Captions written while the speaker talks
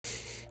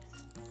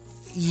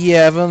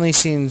Yeah, I've only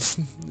seen,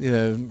 you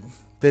know,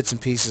 bits and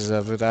pieces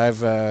of it.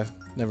 I've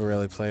never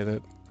really played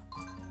it.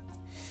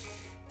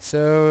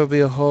 So it'll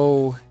be a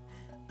whole...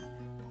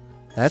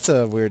 That's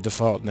a weird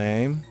default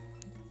name.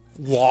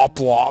 Wop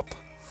Wop.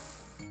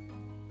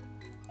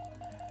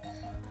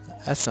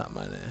 That's not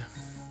my name.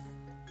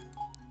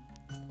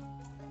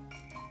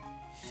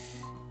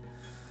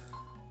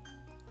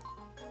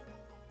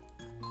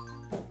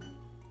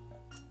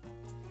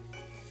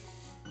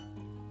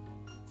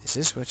 Is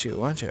this what you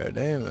want your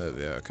name of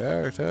your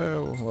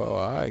character? Well,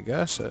 I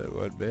guess it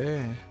would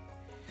be.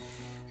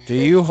 Do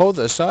you hold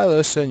the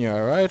stylus in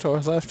your right or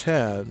left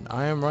hand?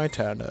 I am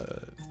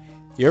right-handed.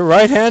 You're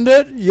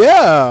right-handed?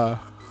 Yeah!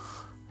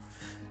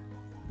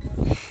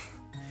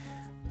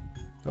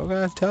 Don't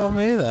gotta tell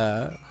me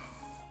that.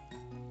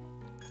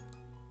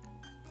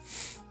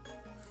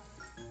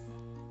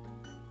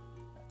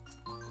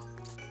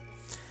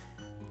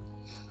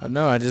 Oh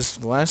no,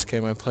 the last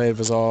game I played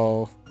was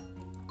all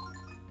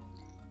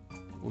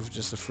with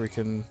just a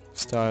freaking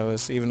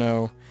stylus, even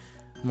though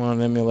I'm on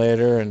an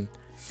emulator and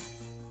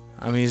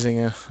I'm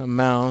using a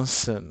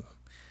mouse and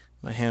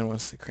my hand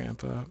wants to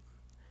cramp up.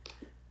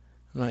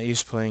 I'm not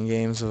used to playing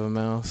games with a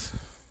mouse.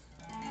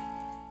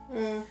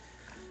 Mm.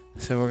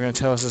 So we're gonna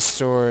tell us a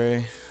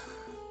story.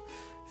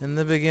 In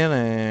the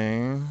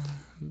beginning,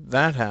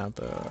 that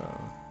happened.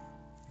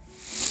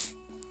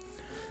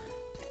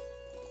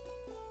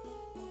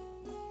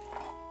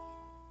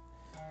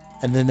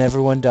 And then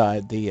everyone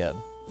died. The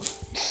end.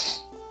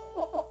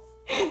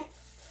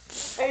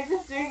 Are you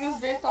just doing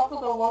this based off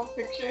of the one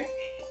picture?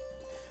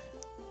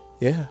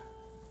 Yeah,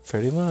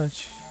 pretty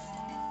much.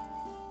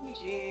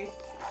 Jeez.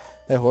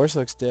 That horse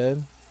looks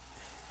dead.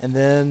 And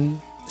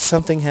then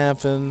something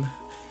happened.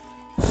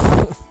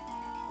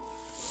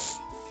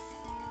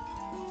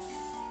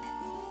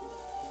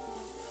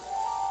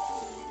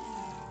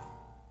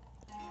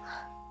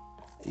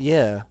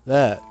 Yeah,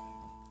 that.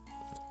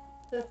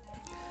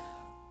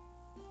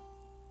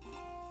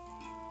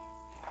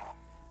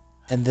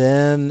 And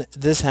then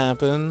this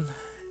happened.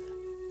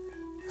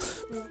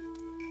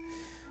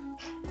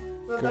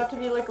 We're about to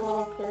be like a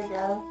little kid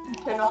again.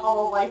 Turn off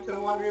all the lights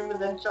in one room and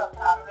then jump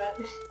out of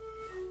it.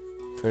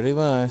 Pretty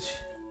much.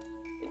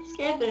 It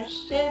scared the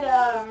shit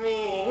out of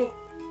me.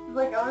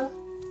 Like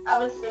I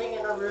was sitting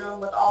in a room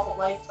with all the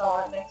lights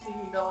on. Next thing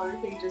you know,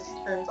 everything just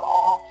turns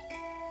off.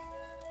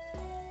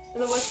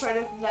 And the worst part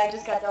is I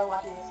just got done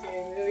watching the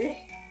scary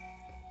movie.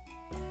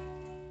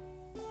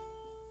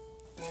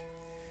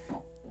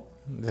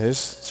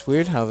 It's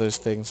weird how those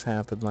things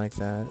happen like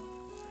that.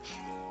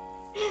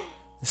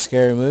 The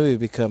scary movie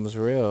becomes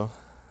real.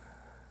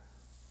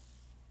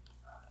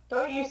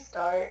 Don't you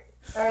start.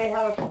 I already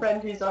have a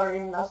friend who's already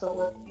messing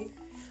with me.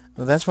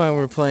 Well, that's why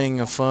we're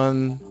playing a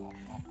fun,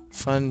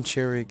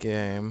 cheery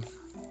game.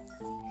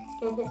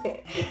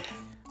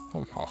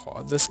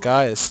 This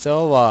guy is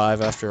still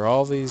alive after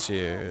all these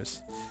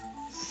years.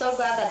 So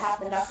glad that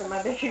happened after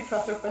my baby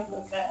brother went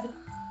to bed.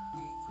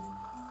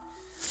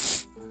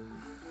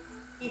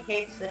 He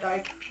hates the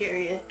dark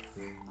period.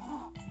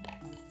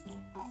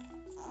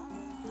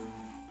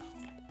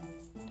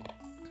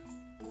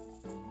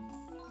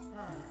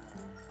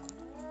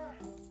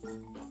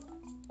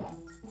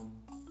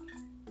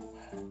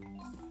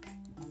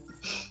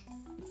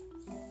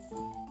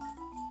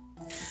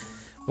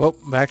 Well,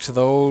 back to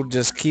the old,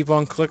 just keep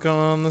on clicking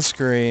on the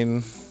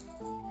screen.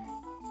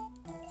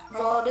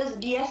 Oh, this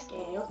DS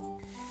game.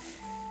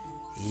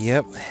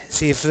 Yep.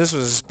 See, if this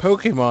was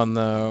Pokemon,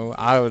 though,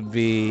 I would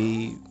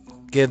be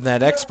getting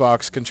that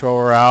Xbox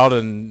controller out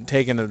and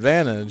taking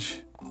advantage.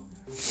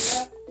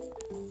 Yep.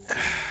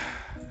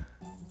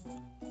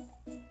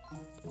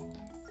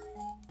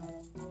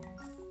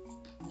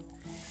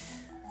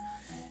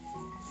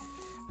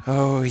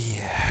 Oh,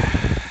 yeah.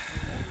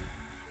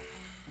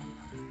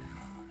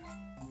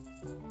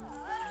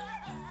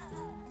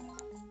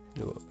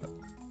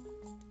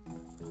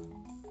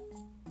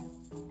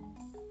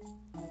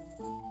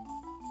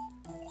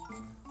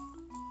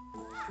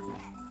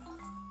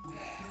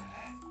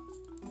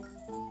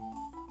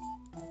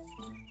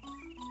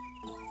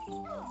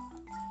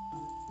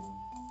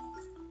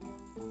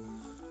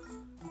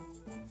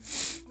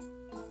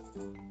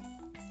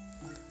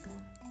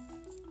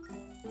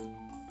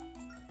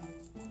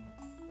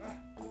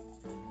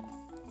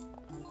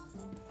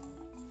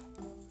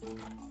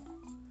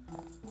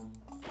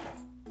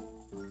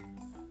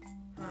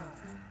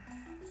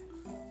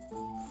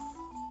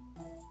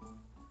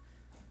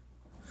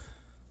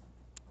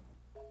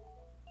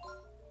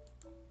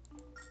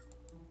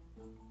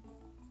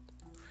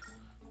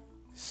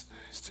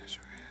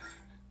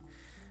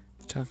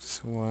 Talk to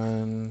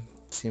someone.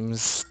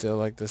 Seems still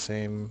like the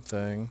same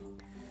thing.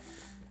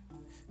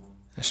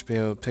 I should be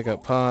able to pick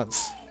up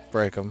pots,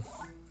 break them.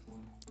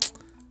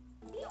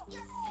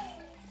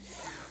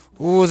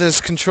 Ooh,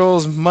 this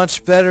controls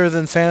much better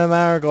than Phantom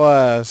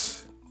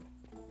Hourglass.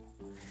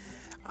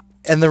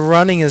 And the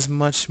running is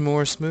much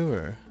more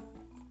smoother.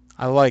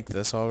 I like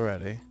this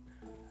already.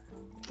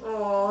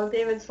 Oh,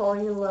 David's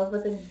falling in love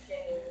with a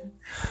game.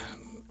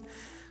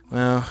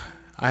 Well,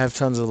 I have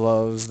tons of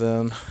loves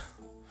then.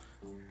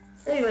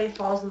 Everybody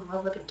falls in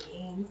love with a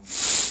game.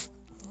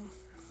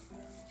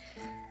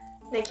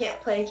 They can't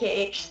play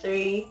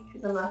KH3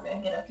 because I'm not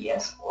gonna get a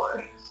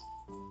PS4.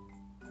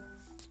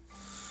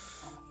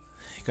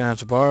 You're gonna have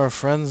to borrow a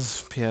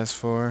friend's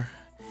PS4.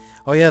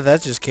 Oh yeah,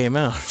 that just came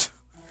out.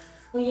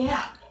 Well,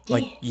 yeah,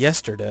 Like dang.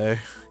 yesterday.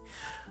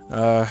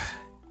 Uh,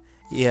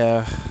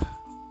 yeah.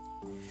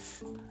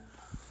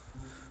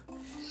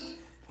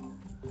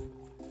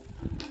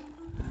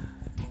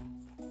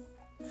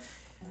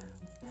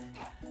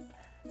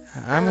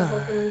 I'm, I'm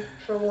hoping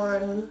for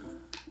one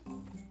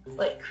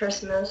like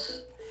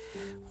Christmas.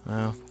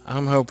 well,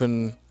 I'm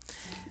hoping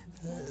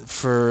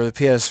for the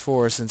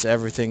PS4 since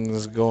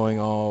everything's going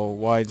all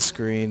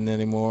widescreen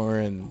anymore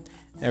and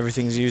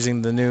everything's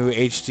using the new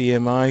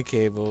HDMI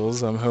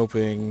cables. I'm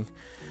hoping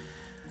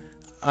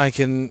I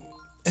can.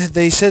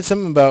 They said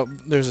something about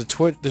there's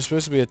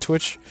supposed to be a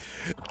Twitch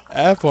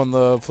app on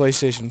the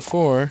PlayStation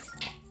 4,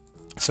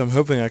 so I'm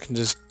hoping I can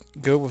just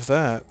go with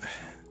that.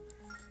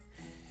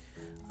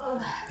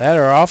 Ugh. That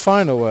or I'll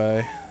find a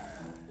way.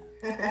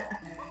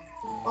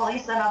 Well, at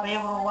least then I'll be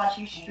able to watch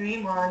you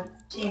stream on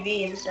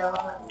TV instead of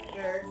on my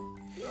computer.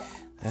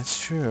 That's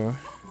true.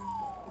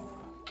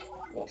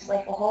 Makes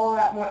life a whole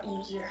lot more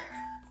easier.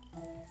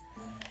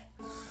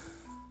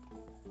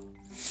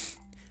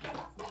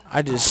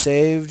 I just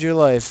saved your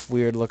life,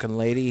 weird looking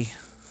lady.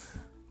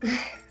 I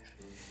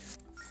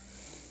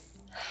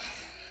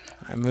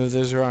moved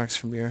those rocks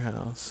from your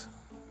house.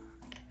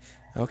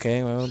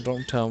 Okay, well,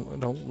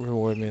 don't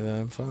reward me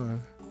then.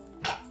 Fine.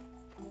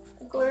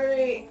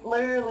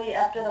 Literally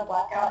after the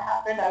blackout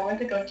happened, I went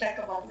to go check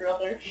on my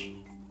brother.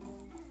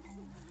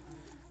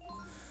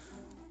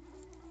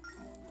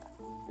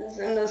 This is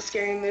in the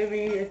scary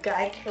movie, a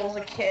guy kills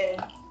a kid.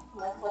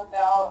 And I flipped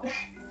out.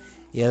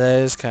 Yeah, that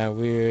is kind of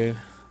weird.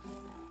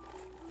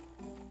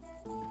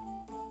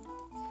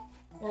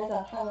 And I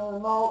gotta find a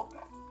remote.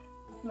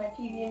 My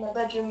TV in my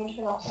bedroom and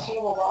turn off the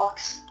cable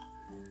box.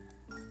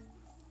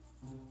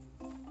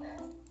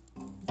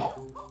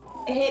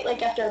 I hate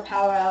like after a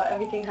power out,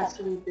 everything has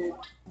to reboot.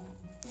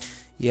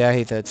 Yeah, I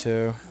hate that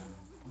too.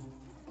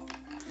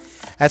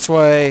 That's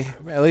why,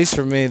 at least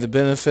for me, the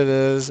benefit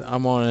is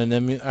I'm on I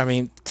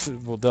mean,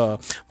 well, duh.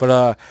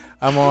 But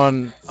I'm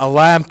on a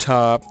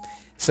laptop,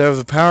 so if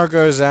the power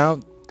goes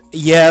out,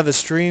 yeah, the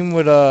stream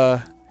would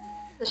The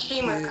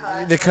streamer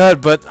cut. the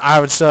cut, but I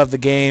would still have the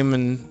game,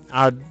 and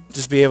I'd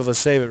just be able to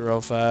save it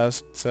real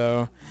fast.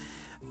 So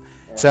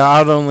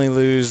I'd only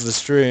lose the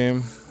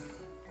stream.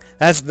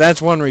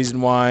 That's one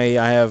reason why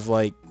I have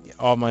like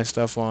all my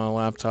stuff on a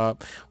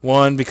laptop.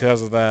 One,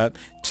 because of that.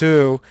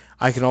 Two,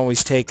 I can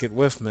always take it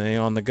with me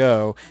on the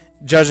go,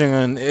 judging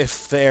on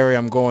if the area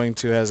I'm going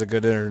to has a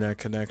good internet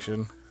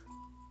connection.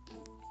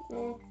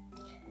 Mm.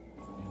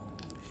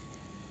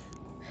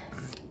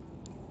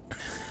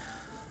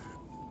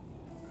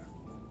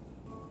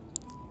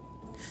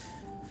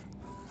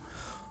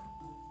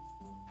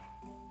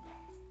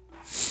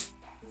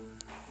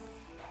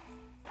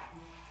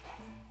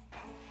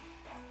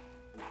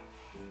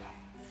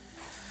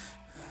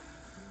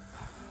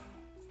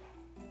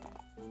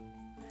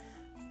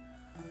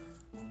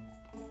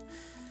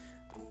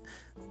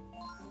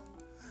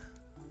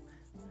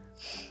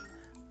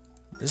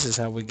 This is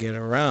how we get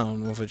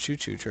around with a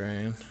choo-choo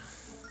train.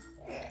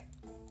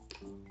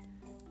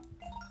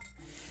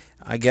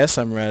 I guess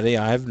I'm ready.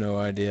 I have no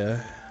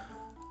idea.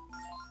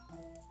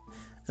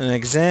 An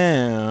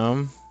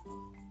exam.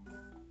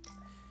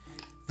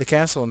 The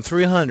castle in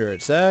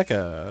 300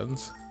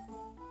 seconds.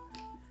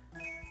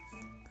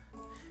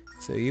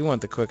 So you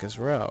want the quickest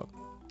route.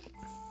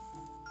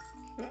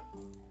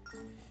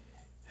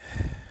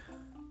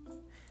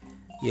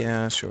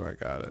 Yeah, sure,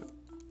 I got it.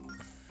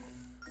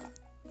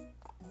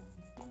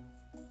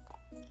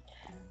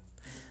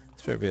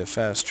 This better be a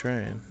fast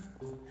train.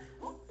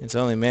 It's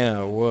only made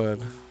out of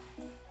wood.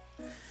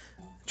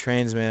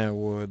 Train's made out of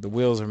wood. The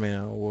wheels are made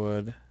out of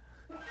wood.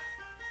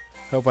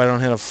 Hope I don't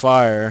hit a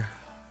fire.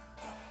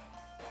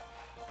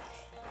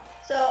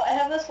 So I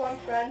have this one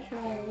friend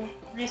who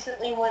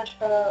recently went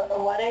to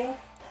a wedding,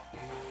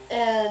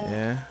 and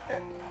Yeah?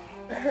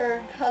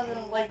 her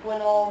cousin like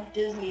went all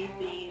Disney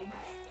themed,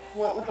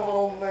 went with a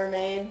Little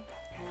Mermaid.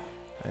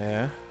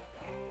 Yeah?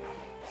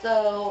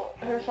 So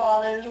her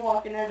father's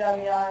walking her down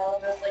the aisle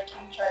dressed like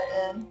King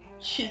Triton.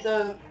 She's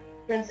a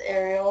Prince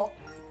Ariel,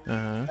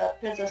 Uh-huh.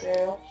 Princess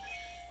Ariel.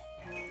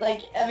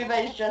 Like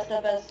everybody's dressed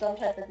up as some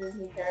type of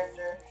Disney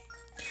character.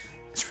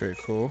 It's pretty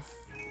cool.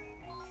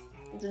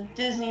 It's a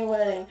Disney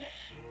wedding.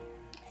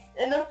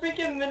 And the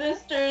freaking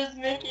minister is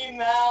Mickey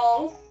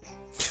Mouse.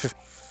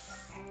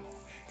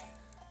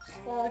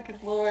 Oh,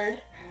 good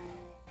lord.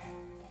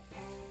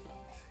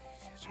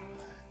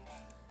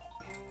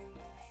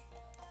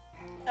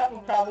 That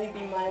would probably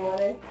be my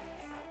wedding.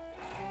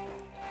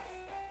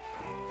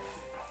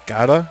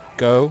 Gotta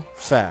go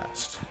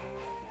fast.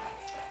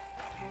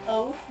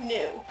 Oh,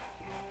 no.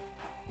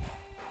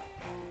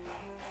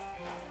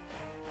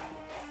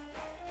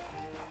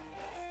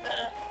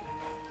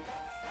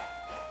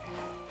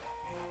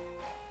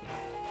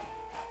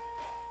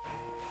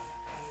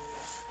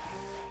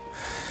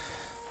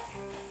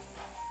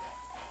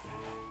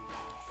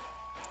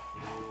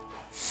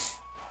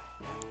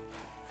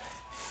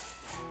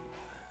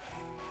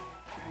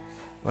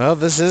 Well,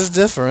 this is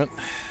different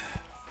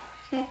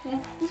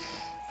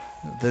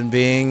than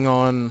being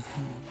on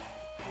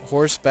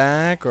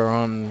horseback or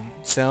on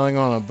sailing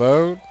on a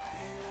boat.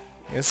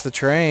 I guess the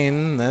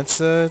train, that's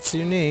it's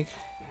unique.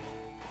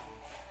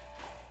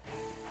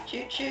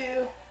 Choo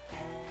choo.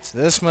 So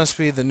this must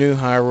be the new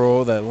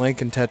Hyrule that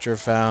Link and Tetra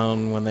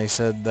found when they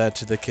said that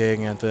to the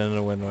king at the end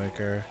of Wind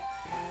Waker.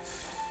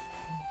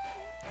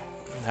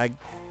 I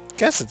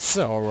guess it's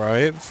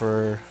alright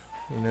for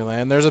the new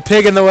land. There's a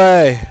pig in the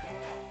way!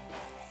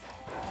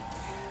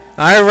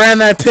 I ran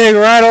that pig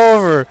right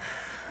over!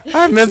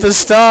 I meant to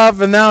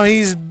stop and now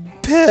he's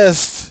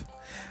pissed!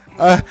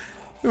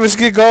 Let's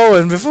get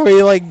going before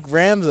he like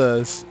rams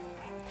us.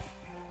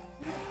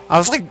 I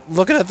was like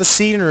looking at the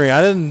scenery.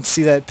 I didn't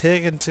see that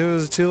pig until it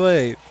was too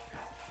late.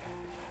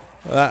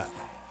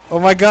 Oh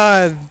my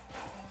god!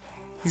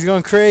 He's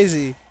going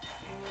crazy!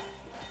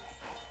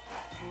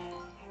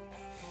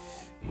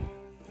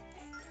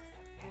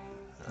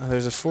 Oh,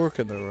 there's a fork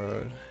in the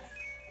road.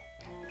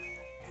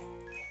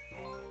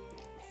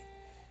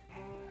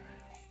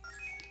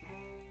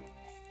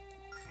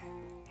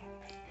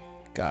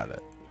 Got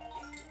it.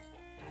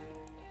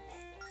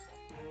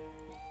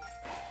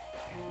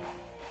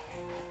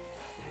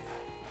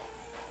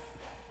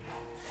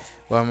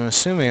 Well, I'm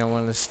assuming I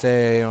want to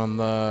stay on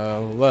the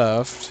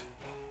left.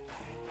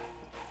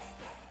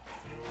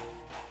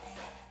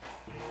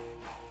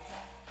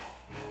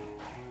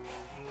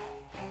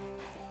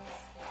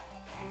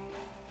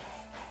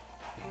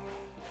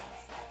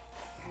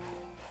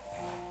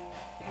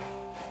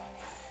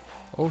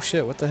 Oh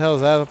shit, what the hell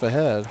is that up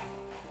ahead?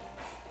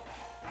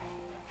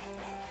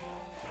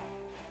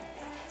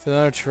 It's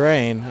another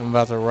train I'm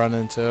about to run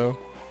into.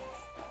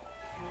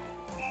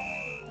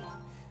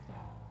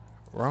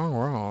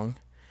 Wrong.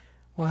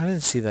 Well, I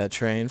didn't see that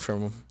train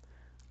from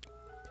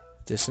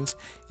distance.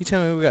 You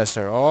tell me we gotta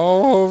start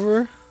all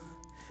over?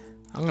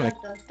 I'm Dun,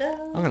 dun,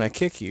 dun. gonna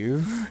kick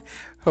you.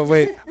 Oh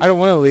wait, I don't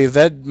want to leave.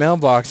 That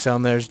mailbox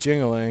down there is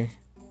jingling.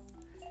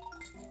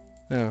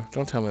 No,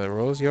 don't tell me the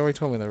rules. You already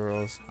told me the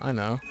rules. I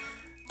know.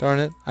 Darn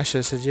it, I should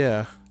have said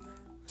yeah.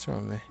 What's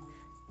wrong with me?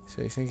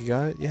 So you think you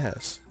got it?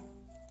 Yes.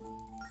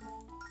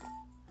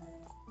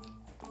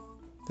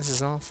 This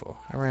is awful.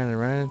 I ran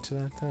right into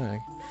that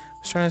thing.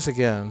 Let's try this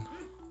again.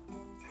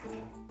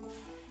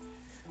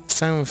 This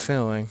time I'm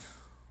failing.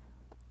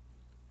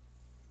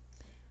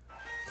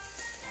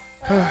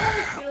 I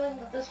have a feeling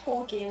that this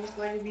whole game is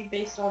going to be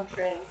based on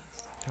trains.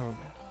 Oh,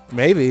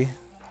 maybe.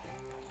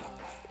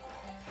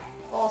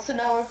 Also,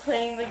 now we're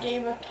playing the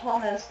game of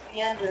Thomas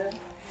the Engine.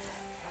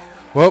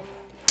 Well,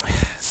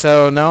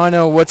 so now I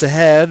know what's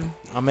ahead.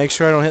 I'll make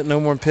sure I don't hit no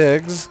more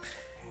pigs.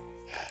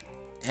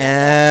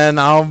 And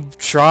I'll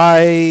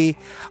try...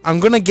 I'm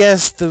gonna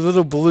guess the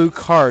little blue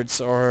carts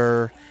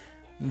are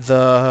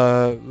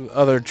the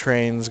other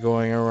trains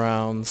going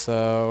around,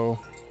 so...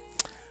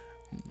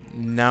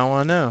 Now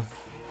I know.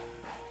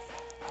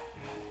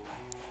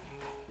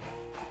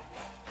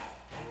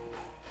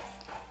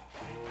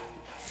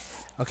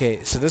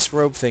 Okay, so this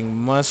rope thing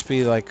must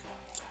be like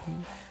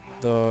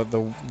the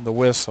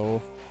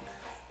whistle.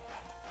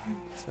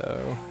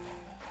 So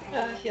I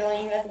have a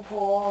feeling you had to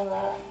pull on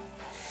that.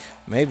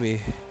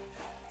 maybe.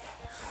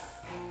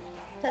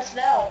 Test it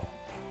out.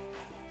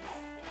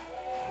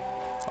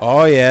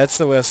 Oh yeah, it's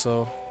the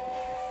whistle.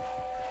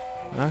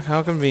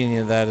 How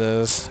convenient that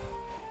is.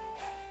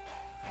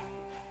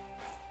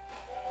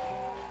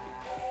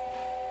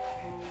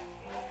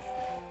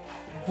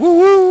 Woo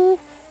woo!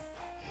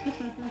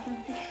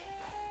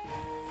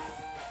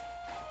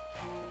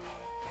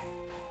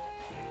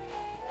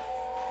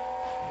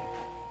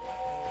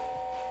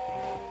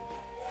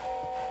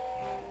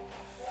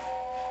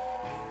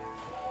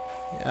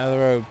 Out of the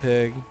road,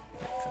 pig.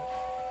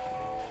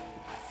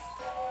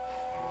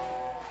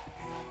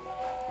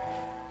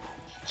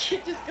 You're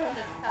just going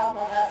to town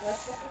on that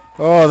whistle.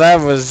 Oh, that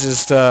was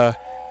just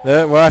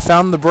when I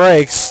found the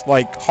brakes,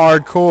 like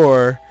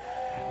hardcore.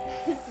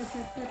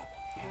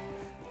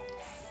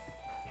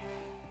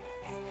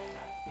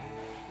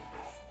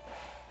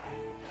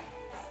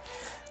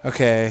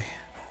 Okay,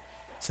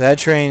 so that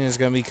train is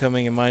gonna be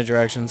coming in my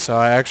direction, so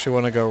I actually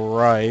want to go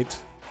right.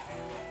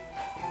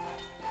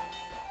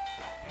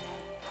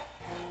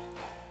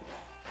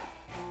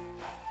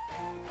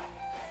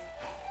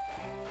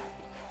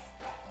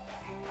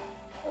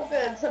 Oh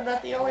good, so I'm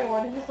not the only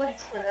one whose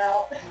lights went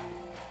out.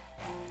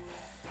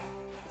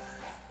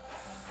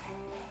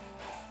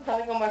 I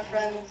think all my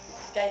friends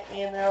Skype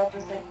me and they're all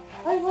just like,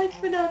 my lights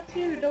went out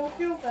too, don't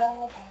feel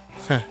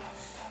bad.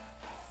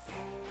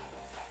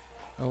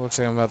 Oh, looks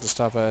like I'm about to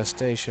stop at a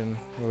station.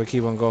 Where we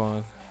keep on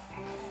going.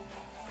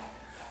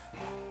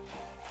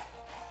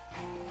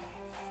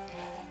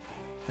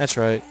 That's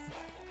right.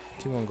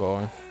 Keep on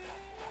going.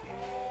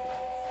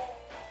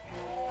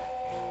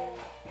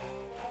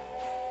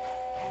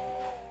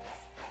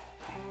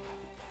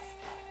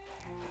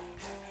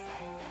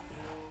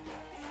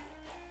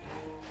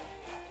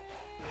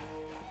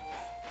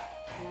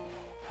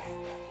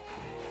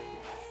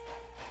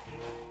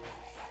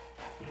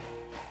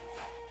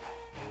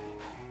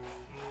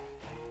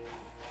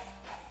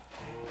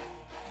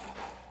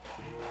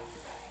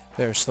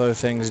 Better slow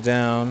things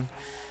down.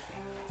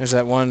 There's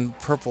that one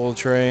purple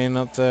train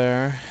up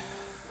there.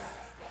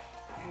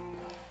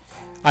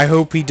 I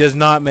hope he does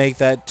not make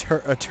that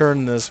a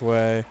turn this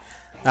way.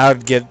 That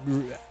would get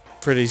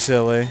pretty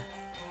silly.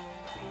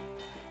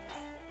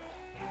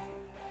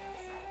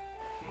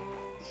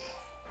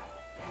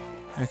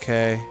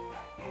 Okay.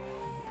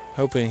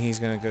 Hoping he's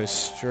gonna go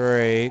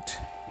straight.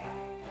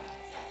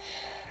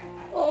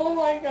 Oh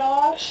my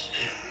gosh.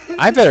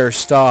 I better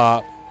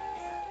stop.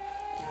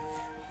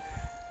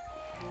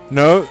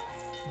 No,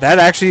 that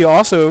actually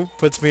also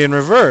puts me in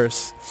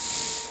reverse.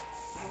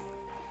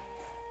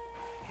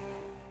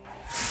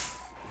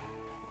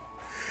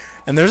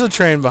 And there's a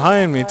train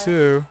behind me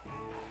too.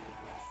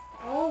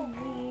 Oh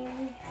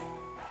me.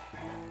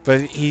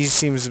 But he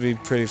seems to be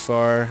pretty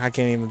far. I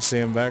can't even see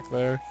him back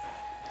there.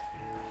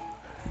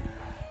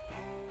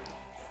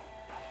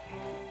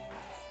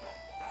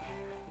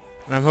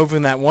 And I'm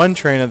hoping that one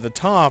train at the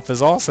top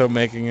is also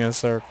making a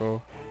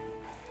circle.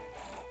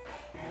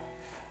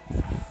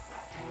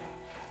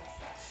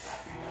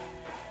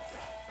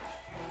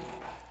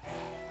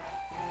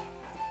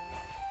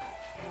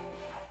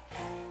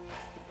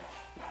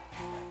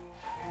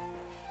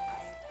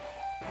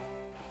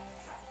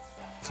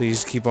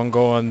 Please keep on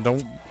going.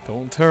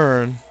 Don't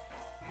turn.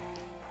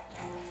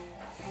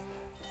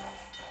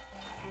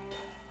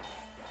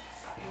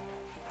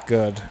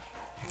 Good.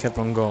 I kept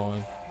on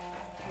going.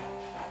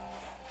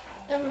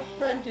 I have a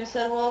friend who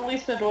said, well, at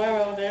least the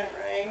doorbell didn't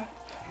ring.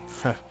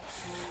 I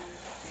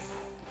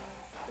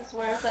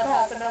swear if that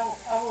happened,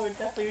 I would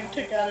definitely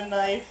take out a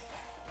knife.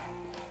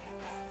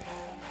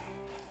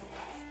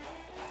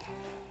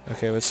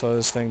 Okay, let's slow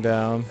this thing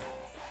down.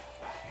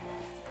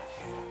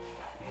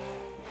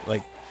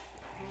 Like,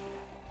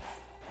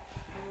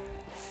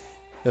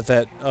 let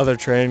that other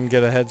train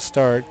get a head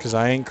start, because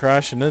I ain't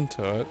crashing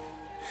into it.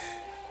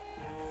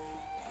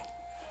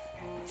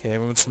 Okay,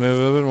 let's move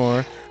a little bit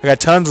more. I got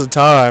tons of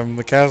time.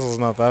 The castle's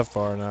not that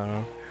far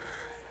now.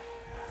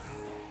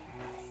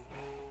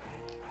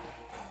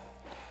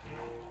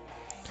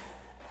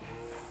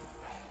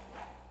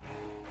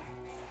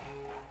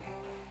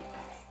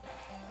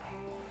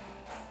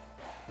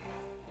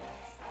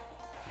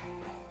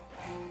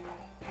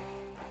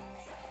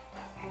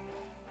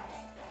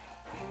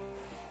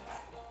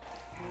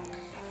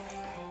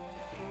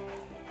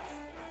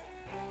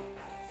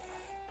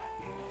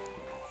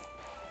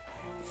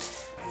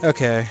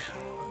 Okay,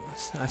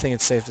 I think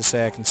it's safe to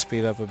say I can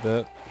speed up a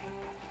bit.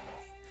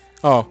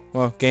 Oh,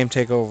 well, game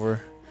take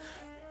over.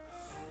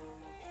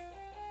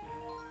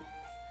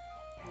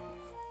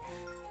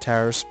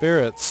 Tower of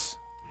Spirits.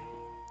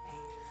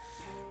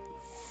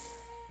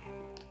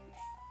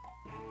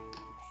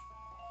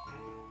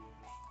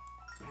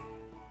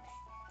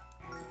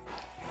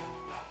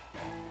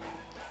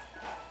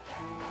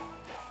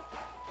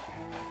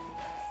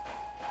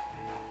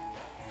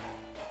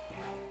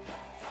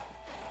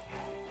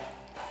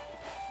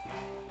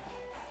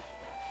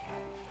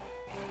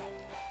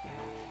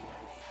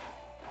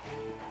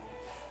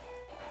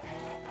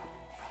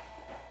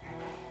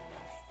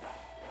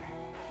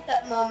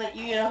 That moment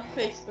you get on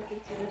Facebook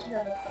and see that you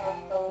have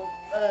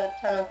a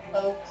ton of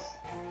folks.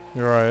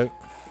 You're right.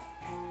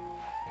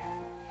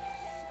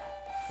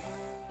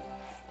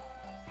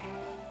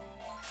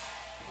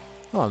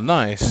 Oh,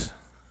 nice.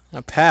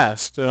 I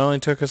passed. It only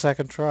took a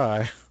second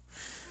try.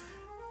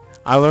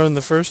 I learned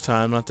the first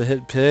time not to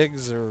hit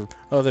pigs or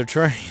other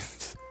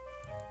trains.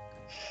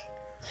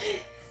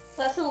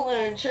 Lesson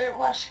learned, shouldn't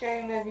watch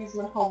scary movies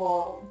when home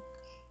alone.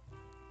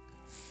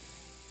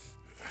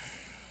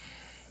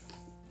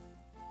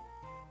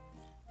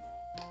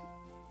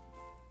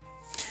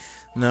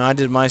 No, I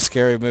did my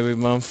scary movie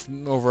month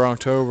over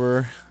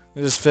October.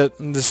 It just fit.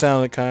 It just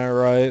sounded kind of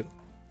right.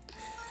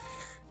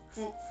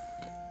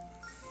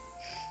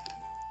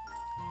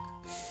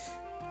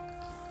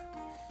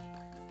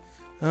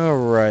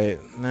 Alright,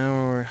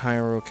 now we're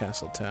Hyrule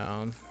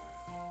Castletown.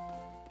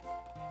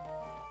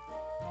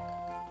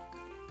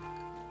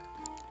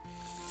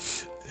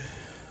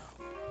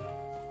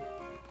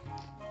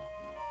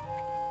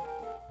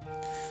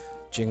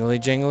 Jingly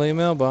jingly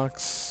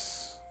mailbox.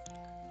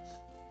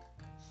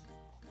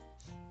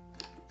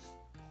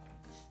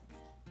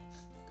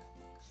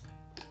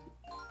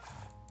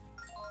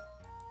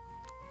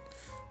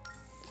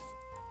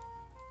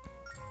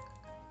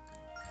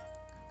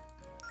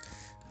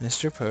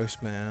 Mr.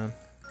 Postman.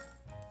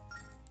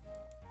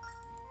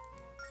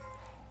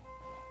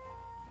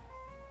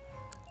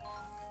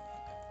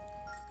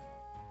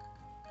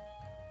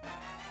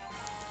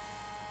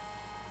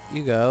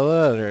 You got a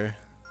letter.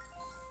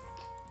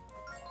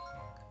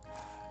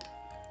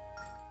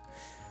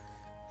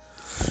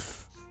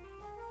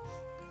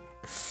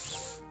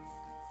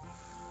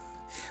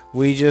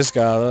 We just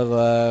got a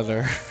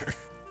letter.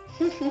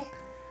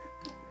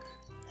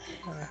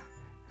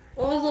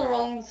 What was the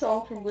wrong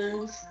song from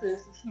Blues? This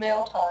is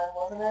Mail Time,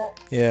 wasn't it?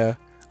 Yeah.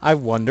 I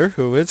wonder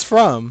who it's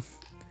from.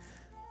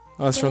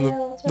 Oh, it's from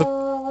Mail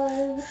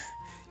time.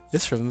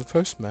 it's from the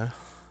postman.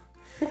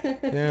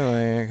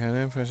 Clearly, I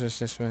can process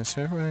this man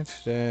right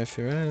today. If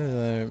you read the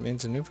letter, it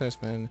means a new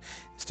postman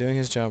is doing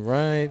his job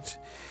right.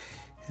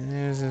 And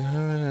there's a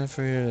human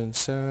effort, and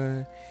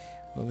so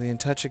we'll be in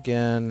touch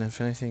again if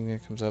anything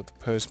that comes up. The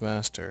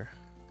postmaster.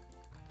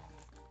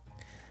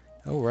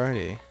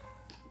 Alrighty.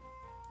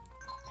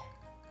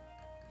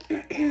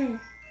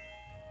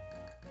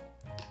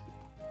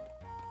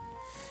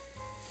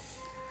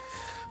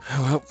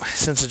 Well,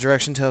 since the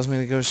direction tells me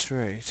to go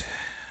straight.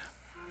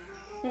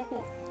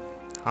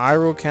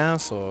 Hyrule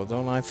Castle,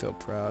 don't I feel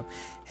proud?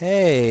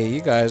 Hey, you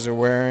guys are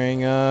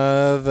wearing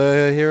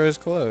the hero's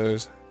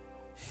clothes.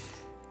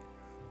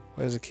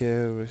 Was a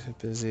kid was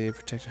busy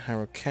protecting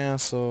Hyrule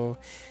Castle.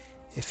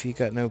 If you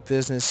got no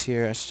business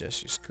here, I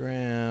suggest you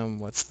scram.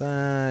 What's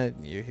that?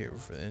 You're here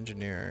for the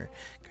engineer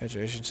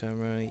graduation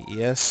ceremony.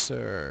 Yes,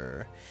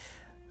 sir.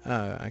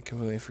 I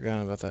completely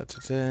forgot about that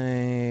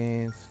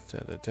today. Da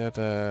da da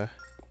da.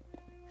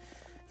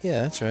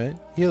 Yeah, that's right.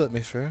 You let me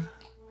through.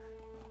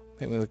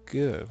 Make me look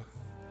good.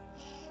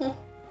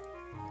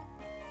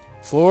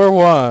 Floor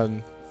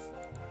 1.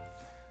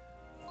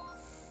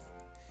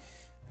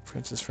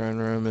 Princess Friend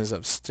Room is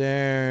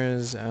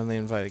upstairs. Only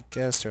invited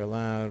guests are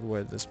allowed.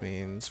 What this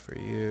means for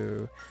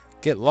you.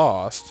 Get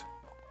lost.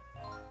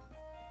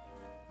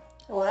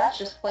 Well, that's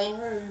just plain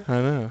rude.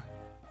 I know.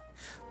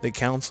 The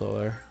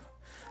counselor.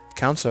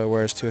 Counselor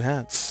wears 2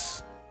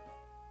 hats.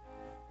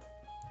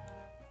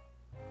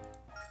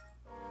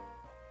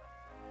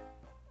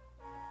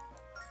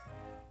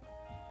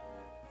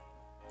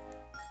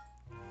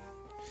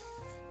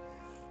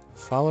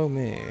 Follow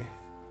me.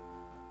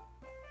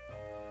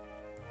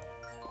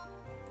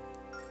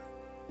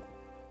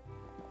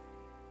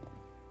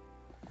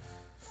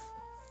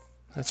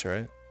 That's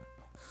right.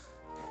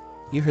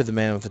 You heard the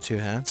man with the 2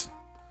 hats.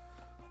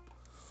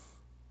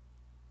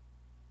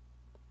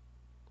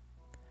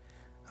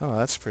 Oh,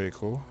 that's pretty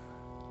cool.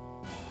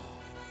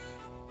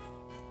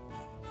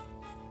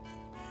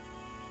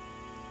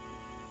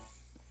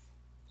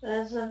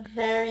 It's a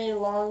very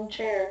long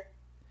chair.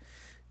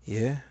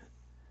 Yeah.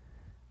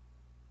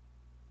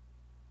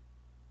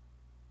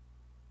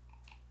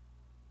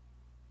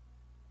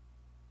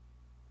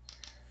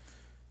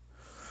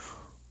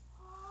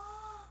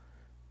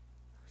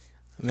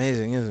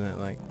 Amazing, isn't it?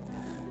 Like,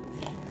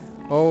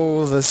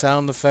 oh, the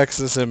sound effects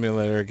the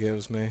simulator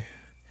gives me.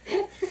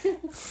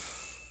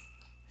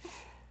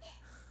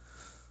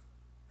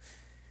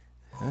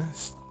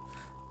 Yes.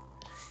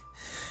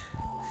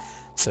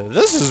 So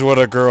this is what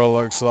a girl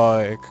looks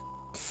like.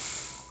 The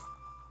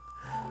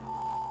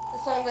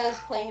song that is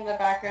playing in the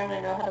background,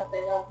 I know how to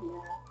play that on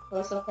piano. I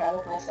was so proud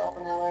of myself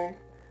when I learned.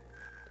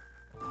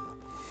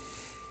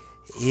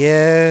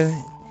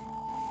 Yeah,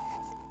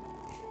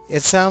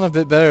 it sounded a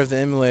bit better if the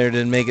emulator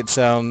didn't make it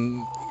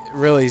sound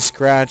really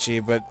scratchy,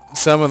 but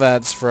some of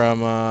that's from,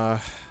 now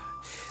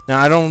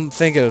I don't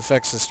think it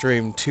affects the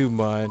stream too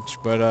much,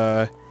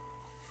 but,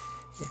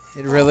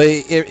 it really,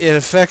 it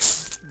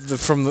affects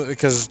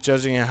because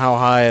judging how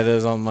high it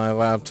is on my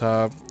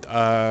laptop,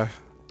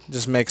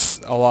 just makes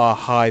a lot of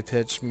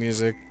high-pitched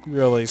music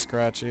really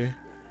scratchy.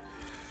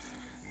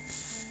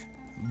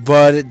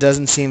 But it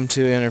doesn't seem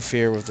to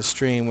interfere with the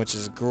stream, which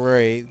is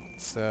great,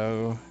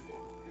 so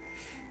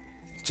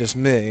just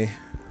me.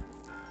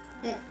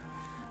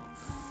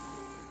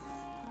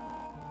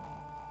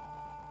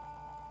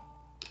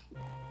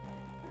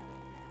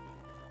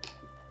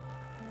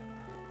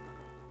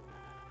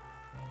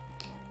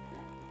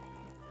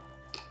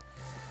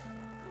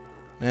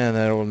 Man,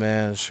 that old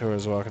man sure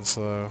is walking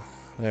slow.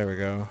 There we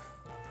go.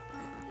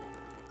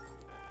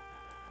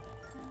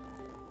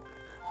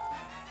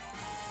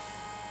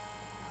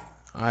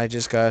 I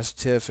just got a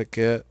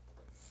certificate.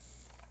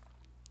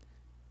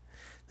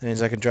 That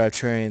means I can drive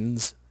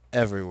trains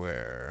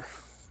everywhere.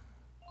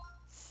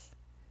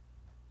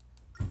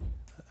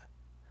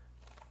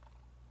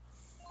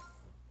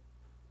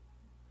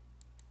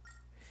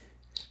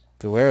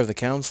 Beware of the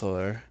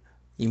counselor.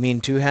 You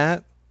mean 2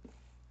 hat?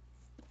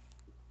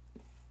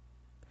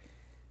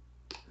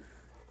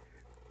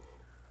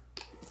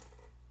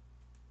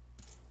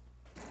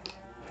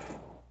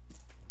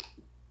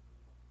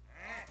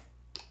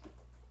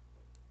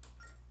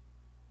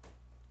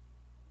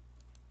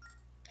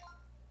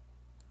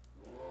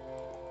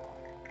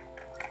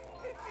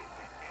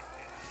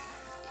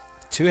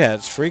 Two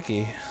hat's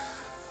freaky.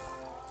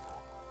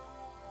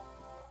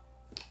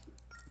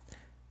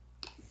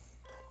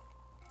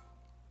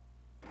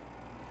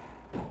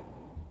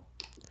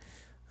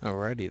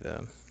 Alrighty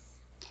then.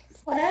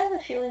 But I have a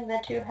feeling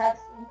that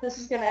this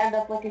is gonna end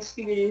up like a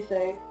Scooby-Doo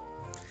thing.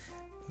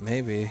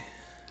 Maybe.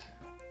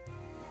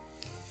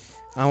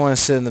 I want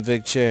to sit in the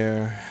big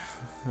chair.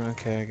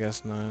 Okay, I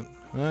guess not.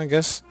 Well, I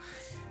guess...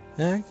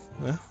 Yeah,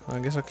 well, I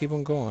guess I'll keep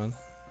on going.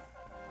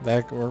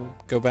 Back, or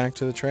go back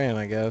to the train,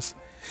 I guess.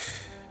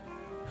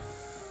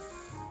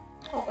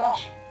 Oh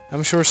gosh.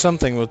 I'm sure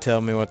something will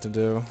tell me what to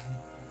do.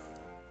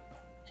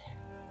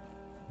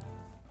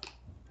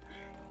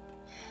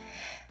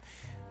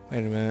 Wait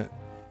a minute.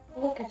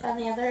 Look, I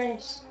found the other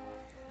ace.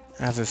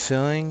 I have a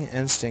feeling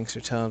instincts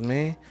are telling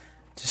me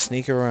Just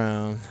sneak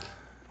around.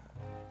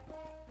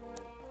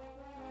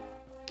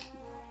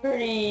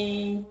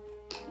 Pretty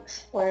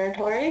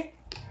explanatory.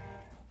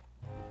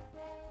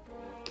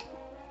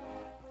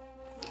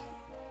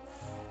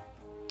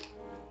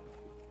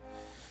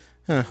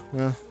 Huh,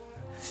 well,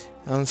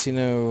 I don't see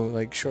no,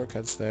 like,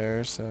 shortcuts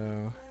there,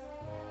 so...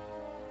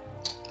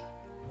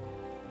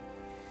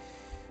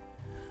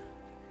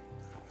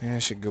 Maybe I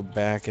should go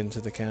back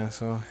into the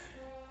castle.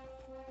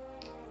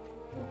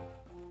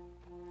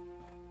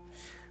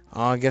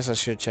 Oh, I guess I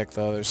should check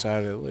the other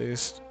side at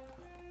least.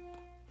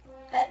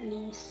 At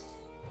least.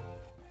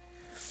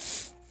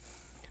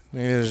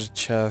 Maybe there's a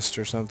chest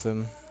or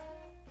something.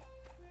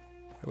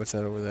 What's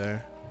that over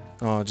there?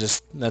 Oh,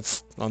 just,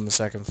 that's on the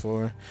second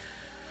floor.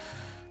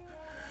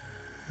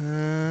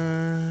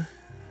 Oh,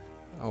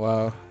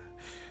 wow.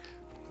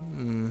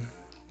 Hmm.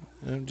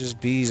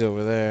 Just bees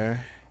over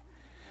there.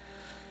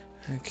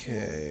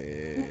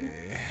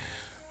 Okay.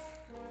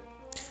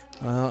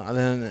 Well,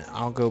 then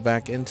I'll go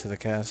back into the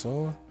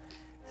castle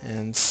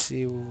and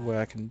see what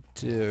I can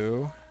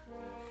do.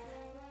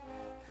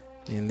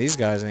 I mean, these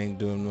guys ain't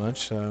doing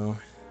much, so...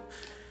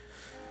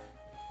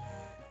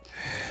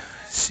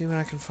 See what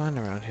I can find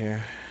around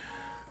here.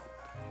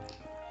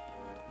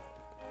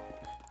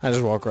 I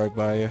just walk right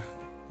by you.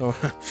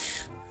 Oh.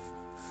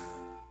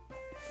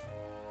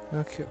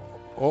 Okay.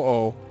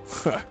 Uh-oh.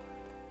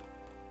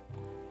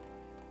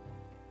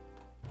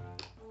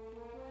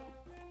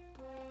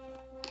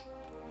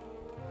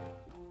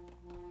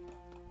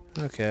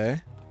 Okay.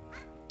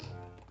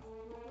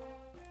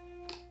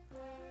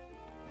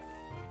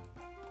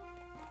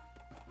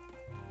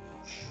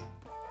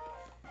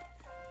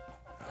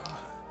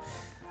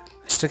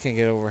 I still can't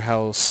get over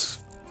how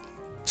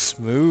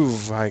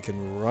smooth I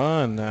can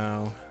run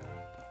now.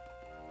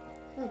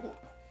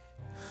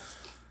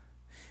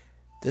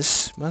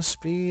 This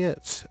must be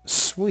it.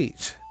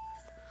 Sweet.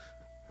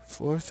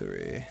 Floor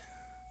 3.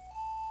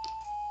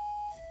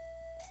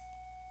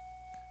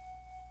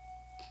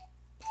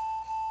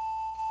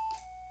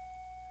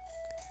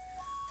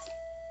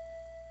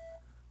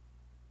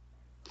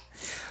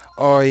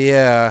 Oh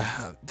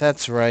yeah,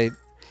 that's right.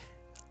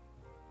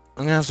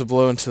 I'm gonna have to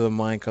blow into the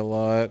mic a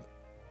lot.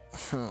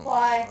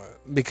 Why?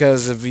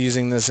 Because of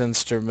using this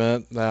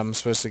instrument that I'm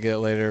supposed to get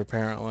later,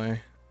 apparently.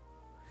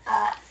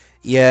 Ah.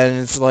 Yeah, and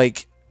it's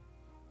like,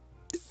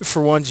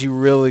 for once, you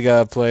really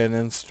gotta play an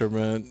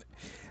instrument.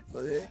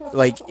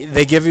 Like,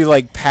 they give you,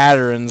 like,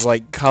 patterns,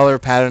 like, color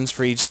patterns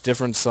for each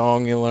different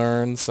song you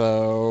learn,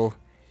 so...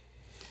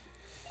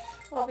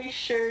 I'll be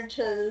sure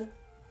to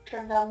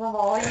turn down the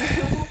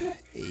volume.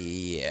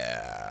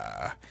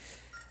 Yeah.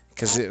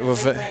 Because Not it gonna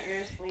with make a, my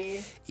ears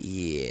bleed.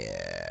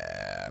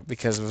 yeah,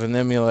 because with an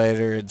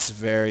emulator, it's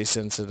very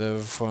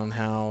sensitive on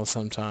how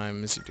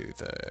sometimes you do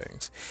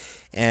things.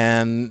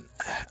 And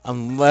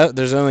unless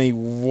there's only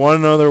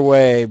one other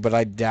way, but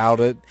I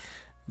doubt it,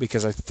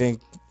 because I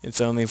think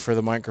it's only for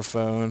the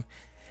microphone,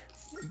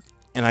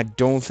 and I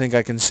don't think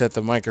I can set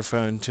the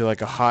microphone to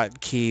like a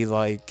hotkey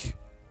like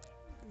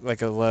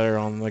a letter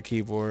on the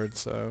keyboard,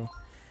 so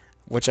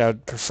which I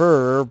would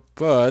prefer,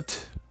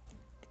 but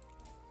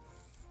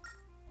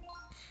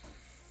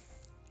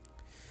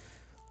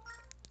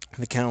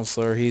the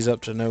counselor, he's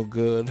up to no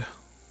good.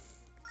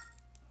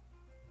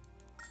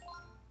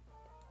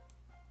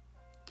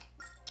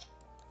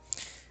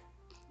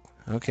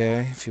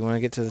 Okay, if you want to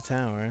get to the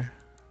tower.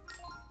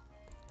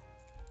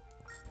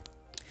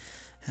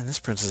 And this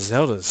Princess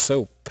Zelda is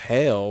so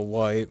pale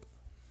white.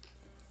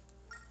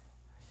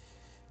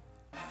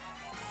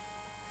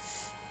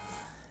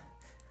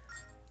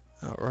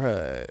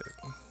 Alright.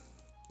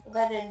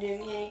 That didn't do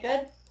me any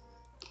good.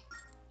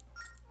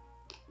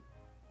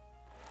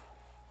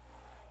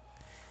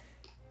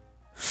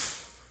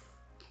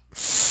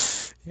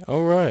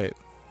 Alright.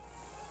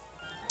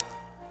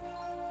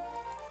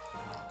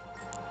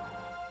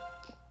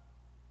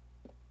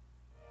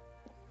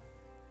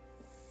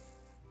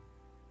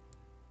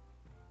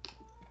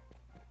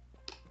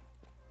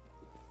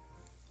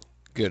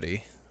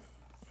 Goody.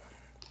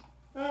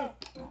 Mm.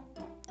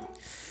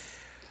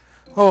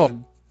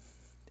 Oh,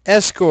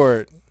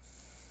 escort.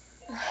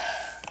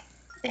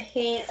 I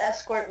hate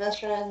escort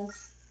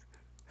missions.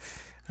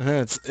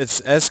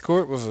 It's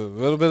escort with a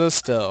little bit of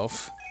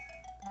stealth.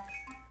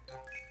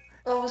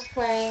 I was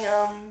playing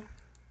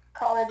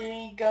Call of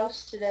Duty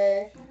Ghost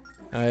today.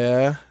 Oh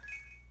yeah?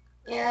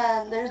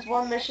 Yeah, and there's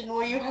one mission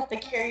where you have to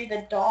carry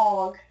the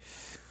dog.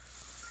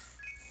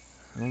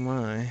 Oh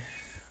my.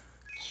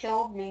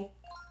 Killed me.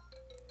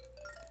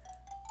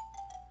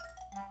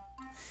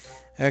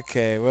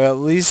 Okay, well at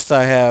least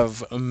I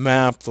have a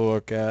map to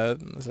look at,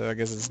 so I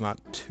guess it's not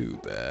too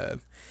bad.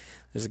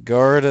 There's a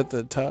guard at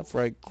the top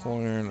right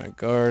corner and a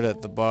guard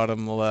at the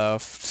bottom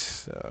left,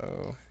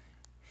 so...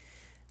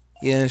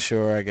 Yeah,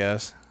 sure, I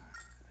guess.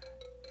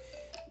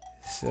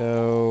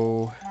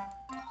 So...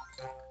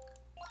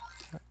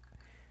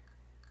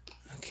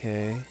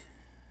 Okay.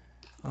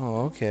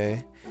 Oh,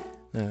 okay.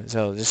 No,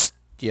 Zelda, just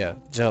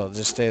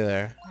stay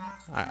there.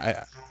 I,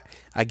 I,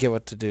 I get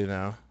what to do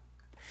now.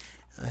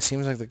 It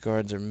seems like the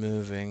guards are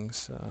moving,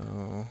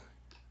 so...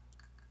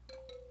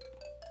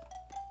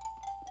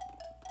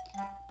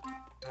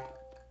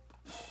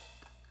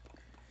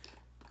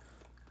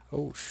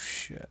 Oh,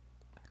 shit.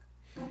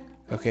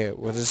 Okay,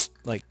 we'll just,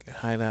 like,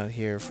 hide out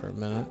here for a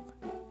minute.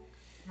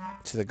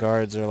 So the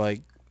guards are,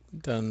 like,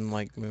 done,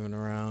 like, moving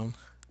around.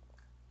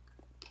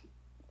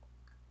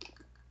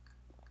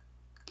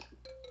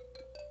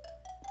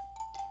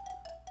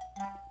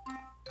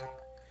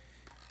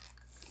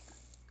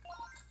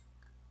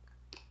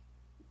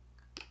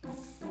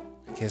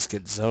 I guess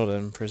get Zelda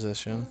in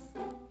position.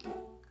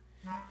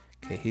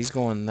 Okay, he's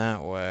going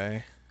that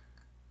way.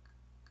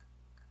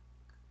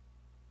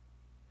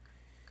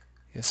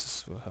 Guess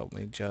this will help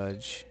me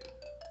judge.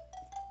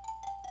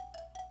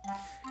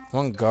 Come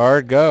on,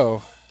 guard,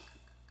 go.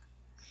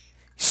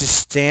 He's just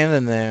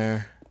standing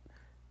there.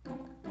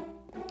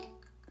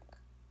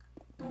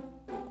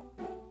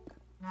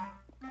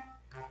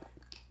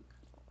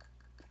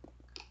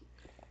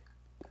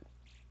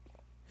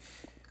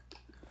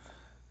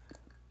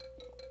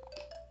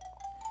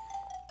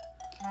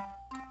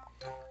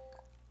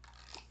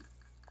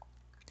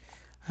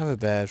 I have a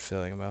bad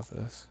feeling about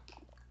this.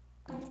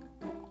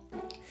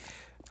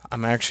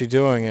 I'm actually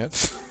doing it.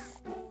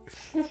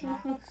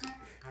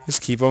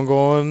 Just keep on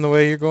going the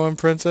way you're going,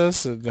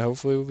 princess, and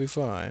hopefully we'll be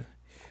fine.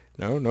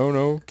 No, no,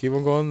 no. Keep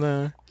on going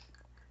there.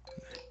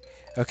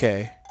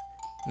 Okay.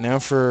 Now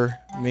for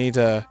me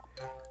to...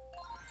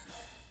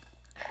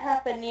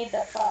 Crap, I need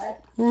that 5.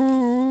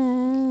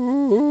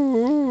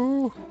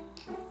 Ooh.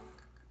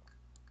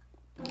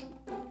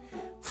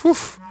 Whew.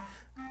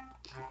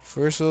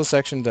 First little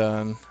section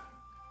done.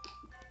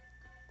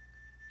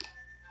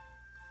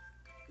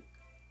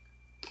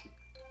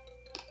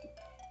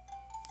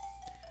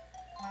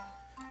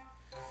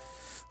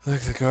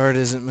 Look, the guard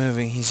isn't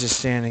moving. He's just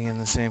standing in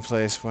the same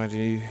place. Why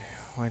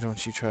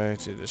don't you try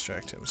to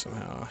distract him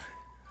somehow?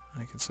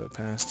 I can slip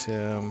past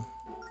him.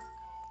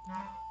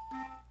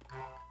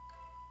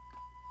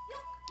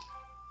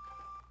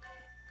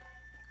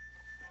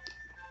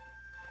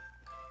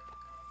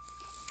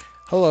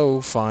 Hello,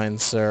 fine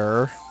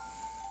sir.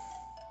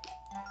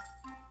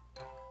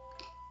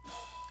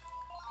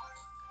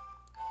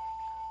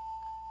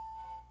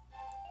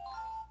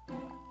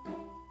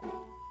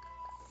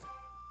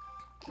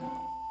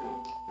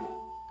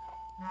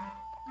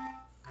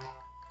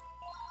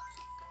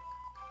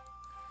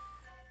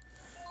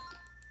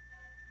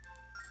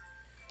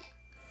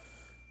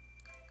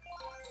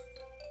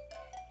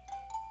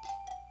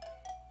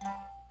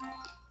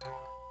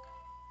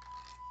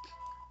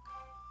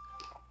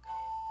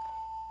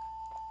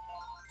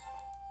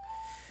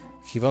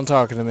 Keep on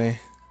talking to me.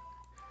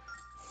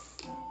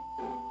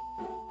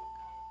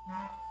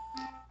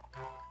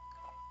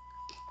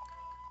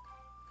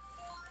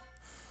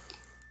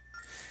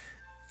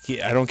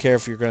 I don't care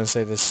if you're going to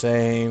say the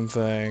same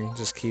thing.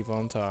 Just keep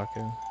on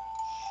talking.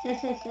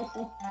 Okay,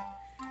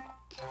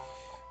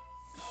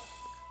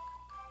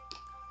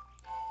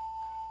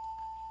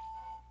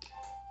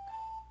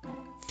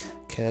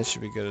 that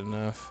should be good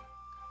enough.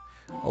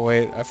 Oh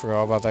wait, I forgot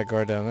all about that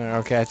guard down there.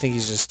 Okay, I think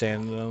he's just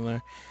standing down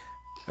there.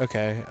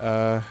 Okay,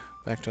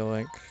 back to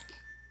Link.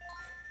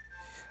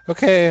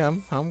 Okay,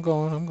 I'm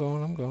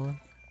going.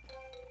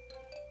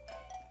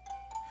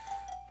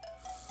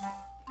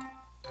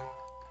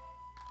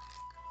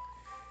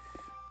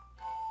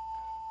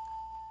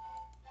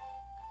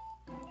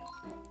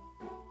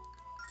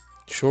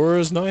 Sure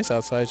is nice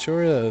outside,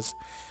 sure is.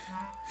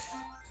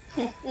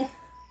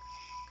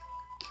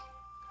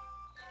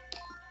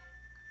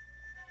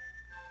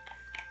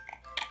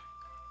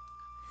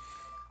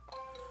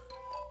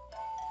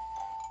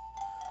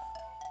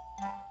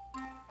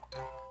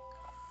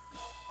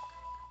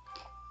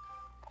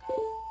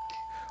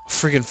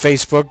 Freaking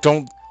Facebook,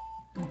 don't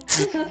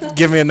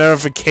give me a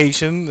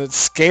notification. That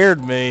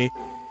scared me.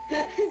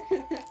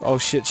 Oh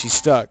shit, she's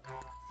stuck.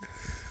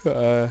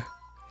 Back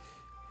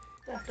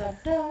Dun, dun,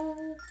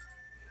 dun.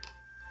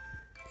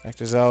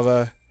 to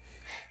Zelda.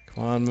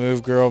 Come on,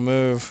 move, girl,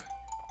 move.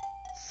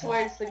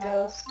 Swear it's the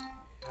ghost.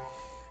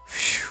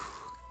 Phew.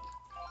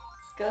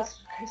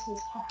 Ghost of Christmas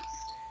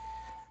past.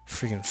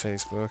 Freaking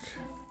Facebook.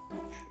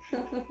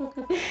 Did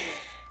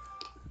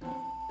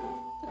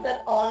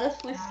that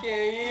honestly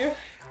scare you?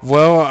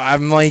 Well,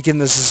 I'm like in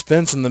the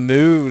suspense and the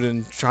mood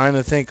and trying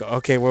to think,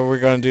 okay, what we're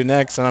gonna do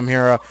next, and I'm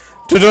here,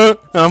 and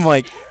I'm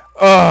like,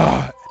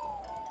 oh,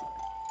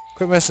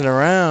 quit messing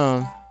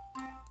around.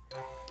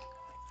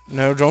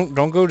 No, don't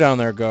go down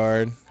there,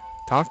 guard.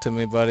 Talk to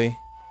me, buddy.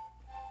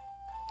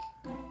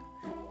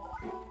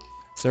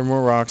 Is there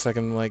more rocks I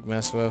can like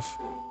mess with?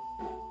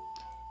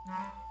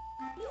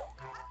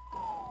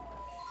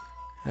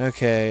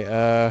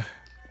 Okay,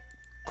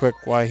 quick,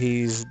 while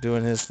he's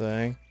doing his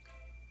thing.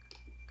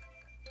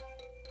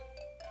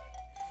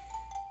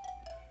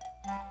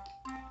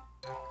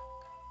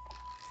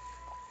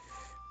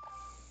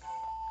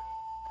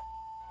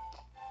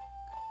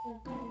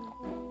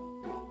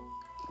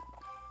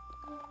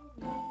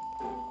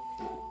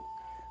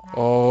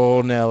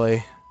 Oh,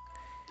 Nelly.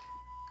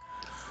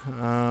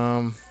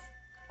 Crap,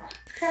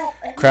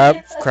 I I can Crap,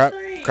 get a crap,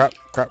 3. crap,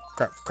 crap,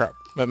 crap, crap.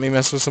 Let me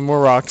mess with some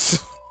more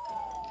rocks.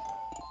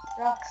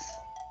 Rocks.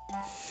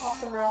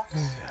 Awesome rocks.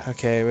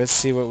 Okay, let's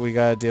see what we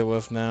gotta deal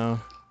with now.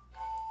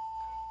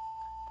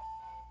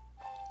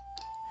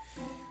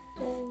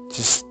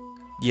 Just,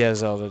 yeah,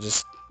 Zelda,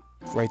 just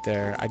right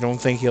there. I don't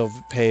think he'll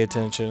pay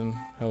attention.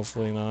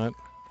 Hopefully not.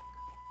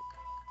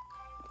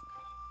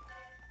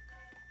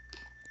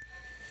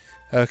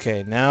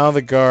 Okay, now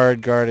the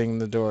guard guarding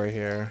the door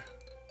here.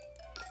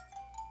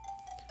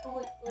 Oh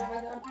wait, where am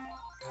I going?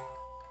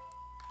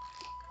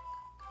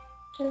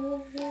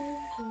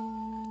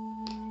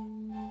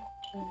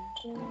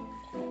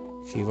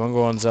 Keep on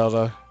going,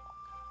 Zelda.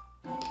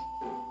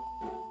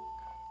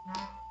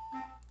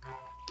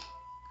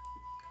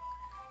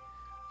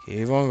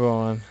 Keep on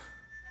going.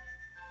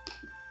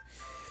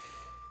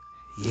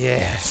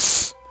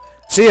 Yes!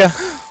 See ya!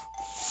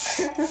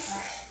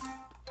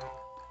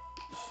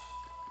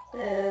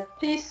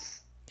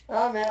 Peace.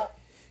 I'm out.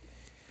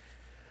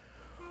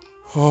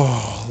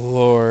 Oh,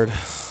 Lord.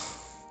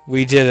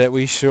 We did it.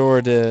 We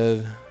sure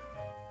did.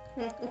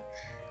 It's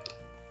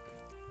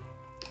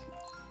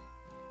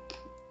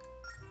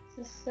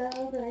a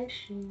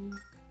celebration.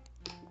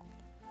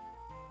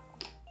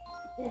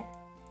 Yeah.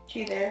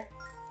 You there?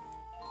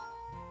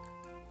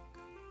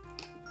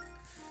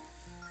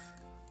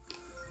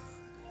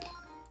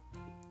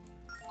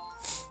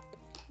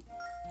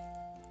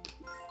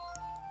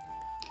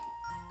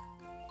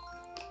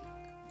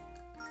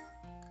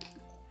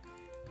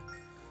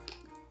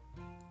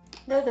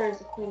 No,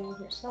 there's a queen in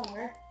here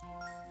somewhere.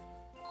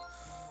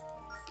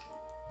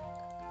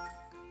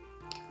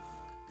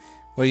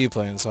 What are you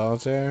playing,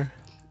 Solitaire?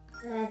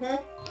 Mm-hmm.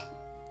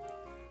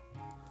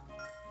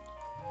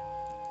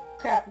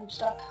 Crap, I'm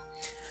stuck.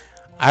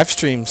 I've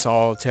streamed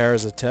Solitaire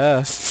as a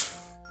test.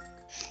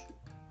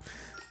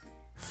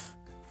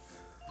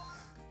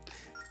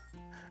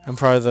 I'm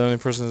probably the only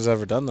person who's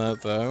ever done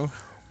that, though.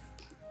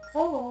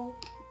 Hello.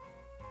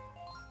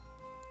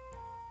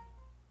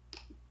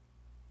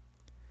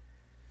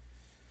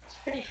 It's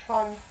pretty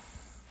fun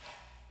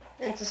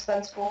and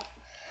suspenseful.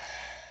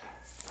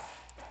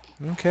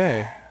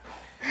 Okay.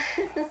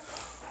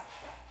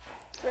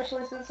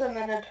 Especially since I'm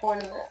in a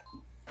tournament.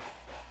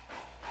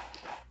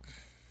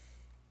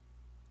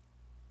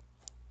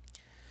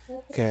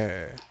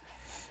 Okay.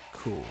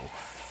 Cool.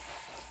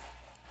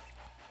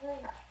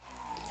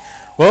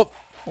 Well,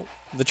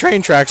 the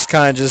train tracks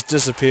kind of just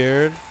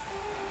disappeared.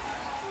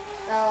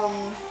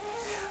 Um,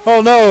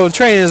 Oh no, the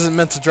train isn't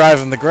meant to drive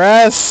in the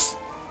grass.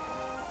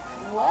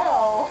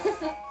 well.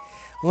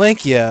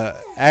 Link, yeah,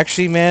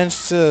 actually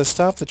managed to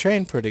stop the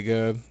train pretty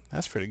good.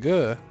 That's pretty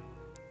good.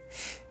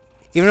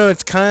 Even though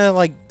it's kind of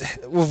like,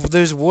 well,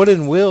 there's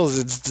wooden wheels,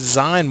 it's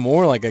designed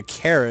more like a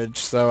carriage,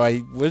 so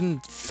I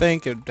wouldn't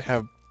think it'd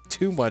have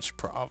too much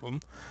problem.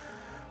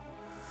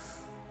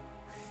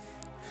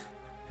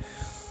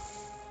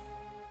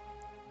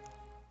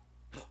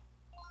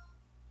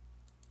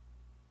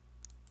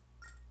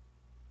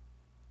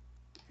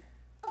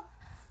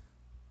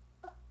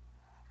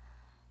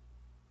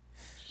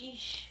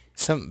 Sheesh.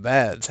 Something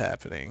bad's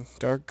happening.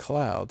 Dark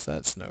clouds,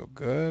 that's no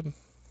good.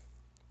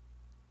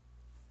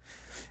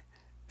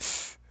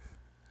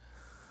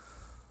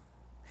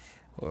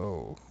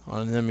 Whoa,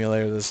 on an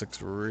emulator this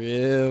looks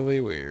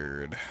really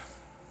weird.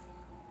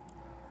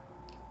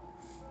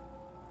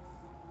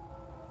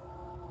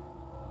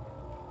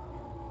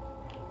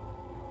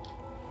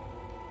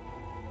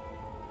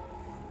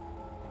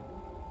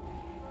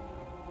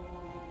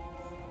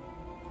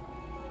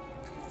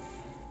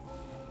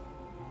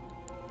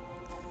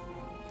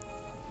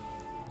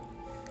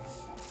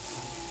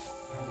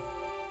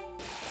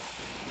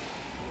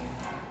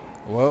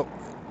 Well,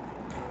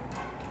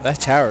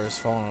 that tower is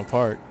falling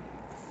apart.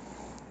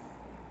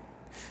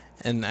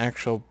 In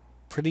actual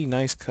pretty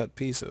nice cut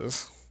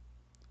pieces.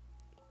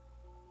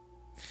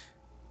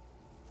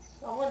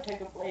 Someone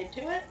took a blade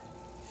to it.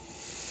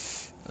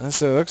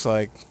 That's what it looks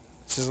like.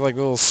 It's just like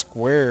little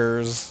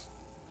squares.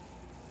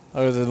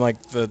 Other than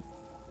like the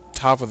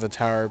top of the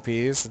tower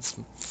piece, it's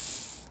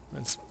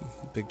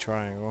a big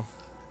triangle,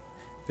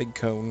 big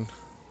cone,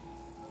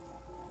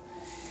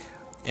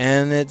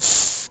 and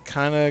it's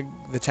kind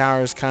of the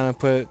tower is kind of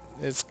put.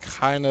 It's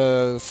kind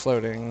of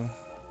floating.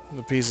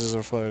 The pieces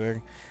are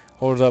floating,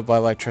 hold up by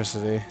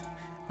electricity.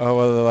 Oh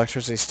well, the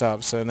electricity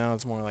stopped, so now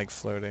it's more like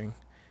floating.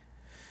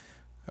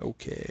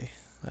 Okay,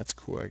 that's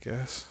cool, I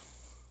guess.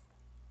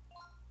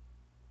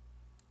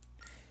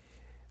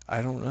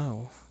 I don't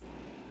know.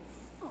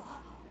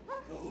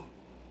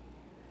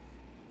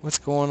 What's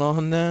going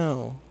on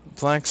now?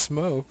 Black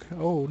smoke.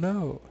 Oh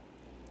no.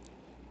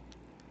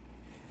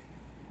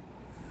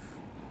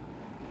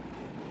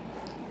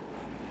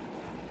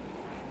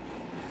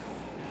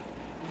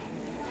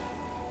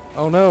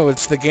 Oh no,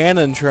 it's the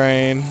Ganon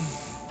train.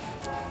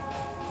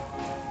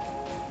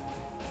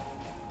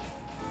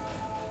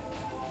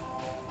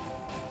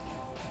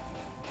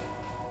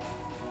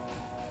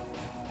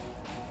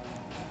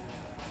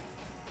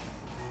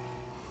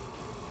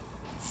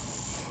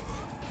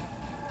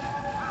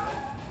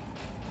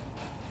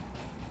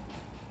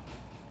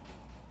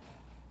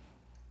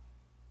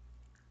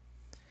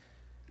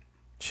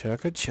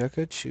 Chugga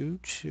chugga choo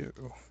choo.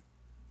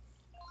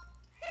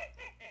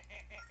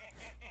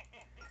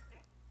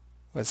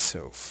 What's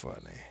so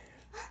funny?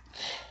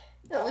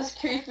 That was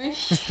creepy.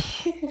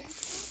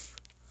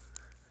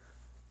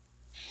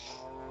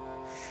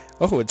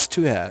 Oh, it's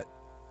Two Hat.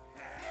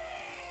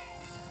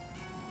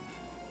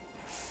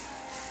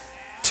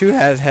 Two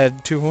Hat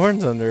had two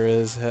horns under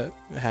his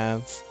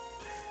hands.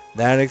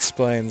 That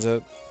explains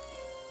it.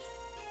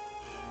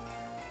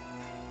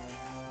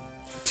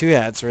 Two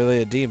Hat's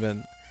really a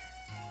demon.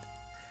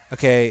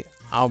 Okay,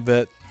 I'll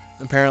bet.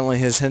 Apparently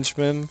his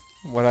henchman,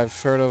 what I've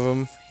heard of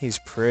him, he's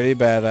pretty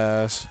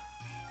badass.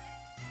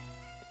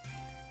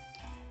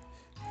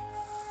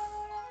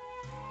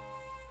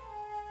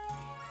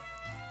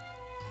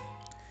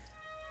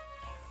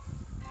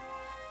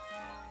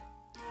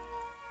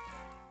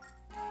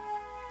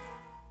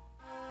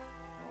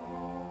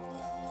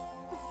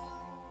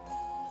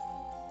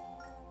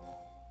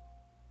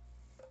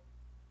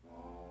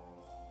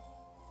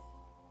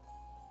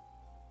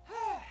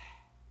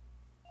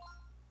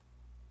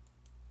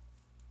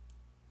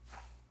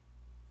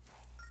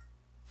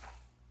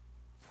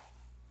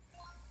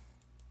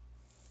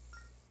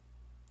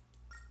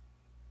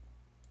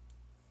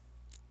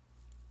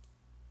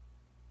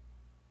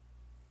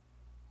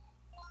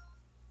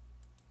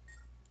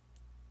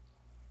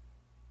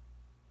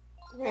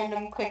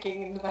 Random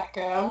clicking in the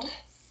background.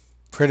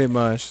 Pretty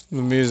much.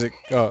 The music.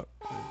 Oh,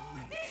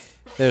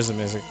 there's the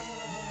music.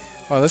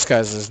 Oh, this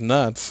guy's just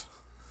nuts.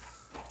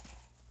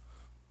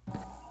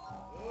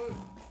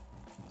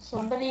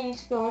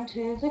 Somebody's going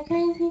to the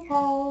crazy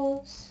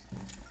house.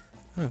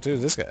 Oh,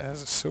 dude, this guy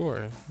has a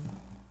sword.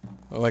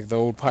 Like the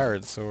old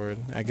pirate sword.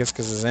 I guess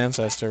because his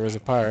ancestor was a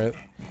pirate.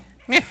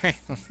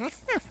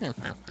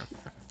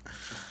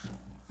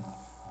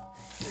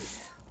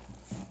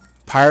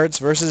 Pirates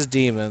versus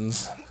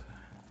demons.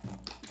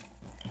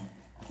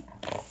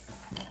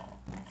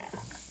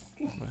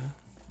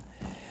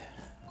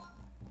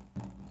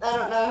 I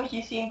don't know if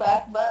you've seen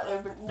Black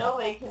Butler, but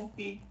nobody can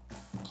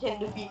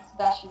defeat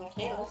Sebastian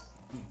Michaelis.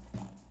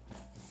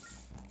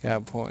 Got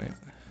a point.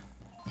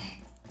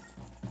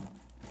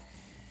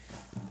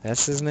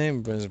 That's his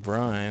name, is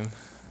Brian.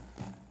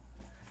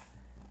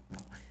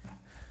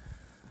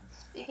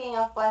 Speaking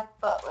of Black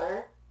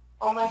Butler,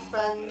 all my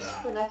friends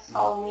for next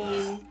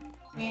Halloween,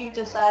 we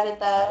decided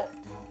that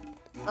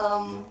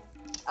I'm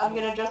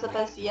gonna dress up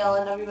as CL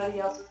and everybody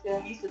else is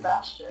gonna be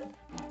Sebastian.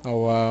 Oh,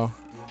 wow.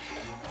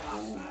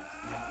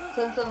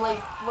 Since I'm like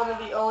one of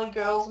the only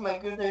girls in my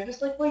group, they're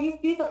just like, well, you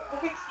be the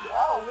perfect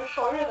CL. You're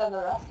shorter than the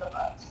rest of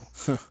us.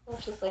 I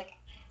was just like,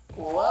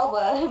 well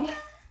then.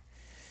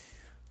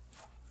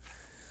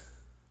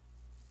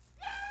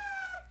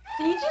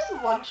 Did you just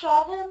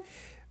one-shot him?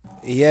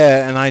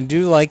 Yeah, and I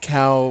do like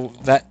how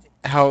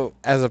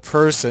as a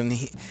person,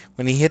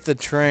 when he hit the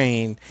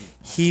train,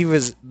 he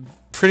was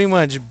pretty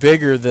much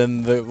bigger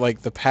than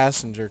the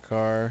passenger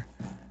car.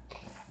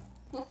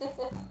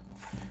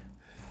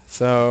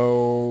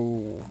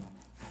 So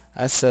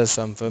that says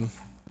something.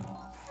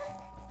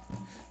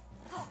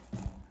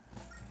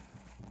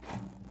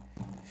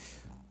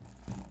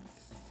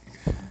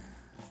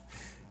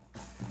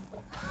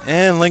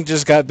 And Link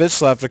just got bitch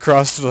slapped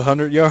across the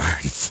 100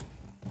 yards.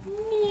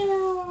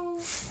 Meow.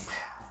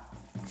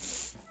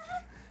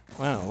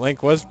 Wow,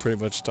 Link was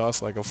pretty much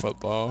tossed like a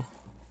football.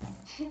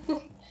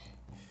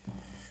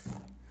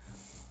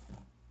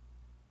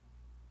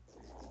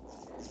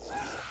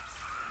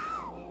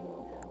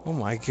 Oh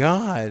my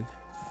god.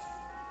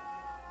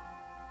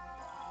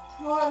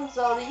 Come on,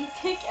 Zelda, you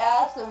kick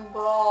ass and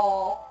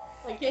brawl.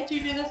 Why can't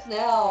you do this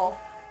now?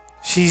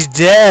 She's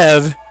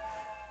dead.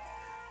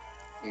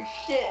 You're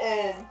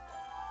shitting.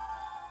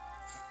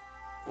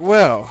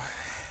 Well.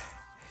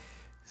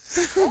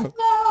 That's not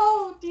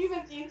how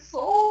demons eat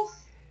souls.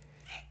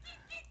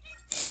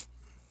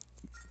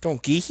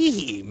 Don't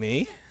gee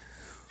me.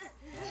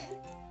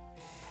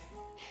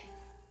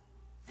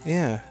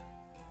 Yeah.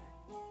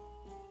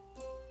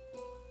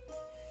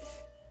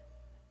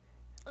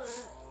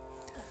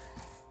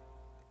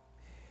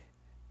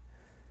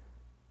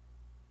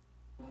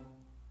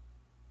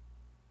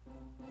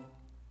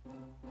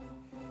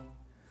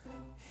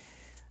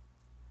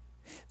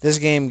 This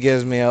game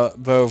gives me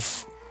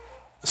both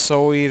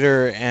Soul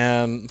Eater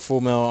and Full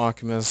Metal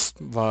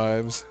Alchemist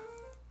vibes.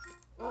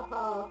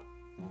 Uh-huh.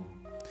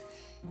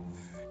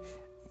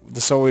 The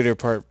Soul Eater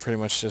part pretty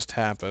much just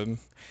happened.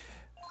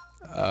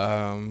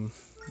 The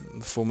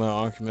Full Metal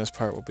Alchemist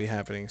part will be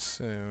happening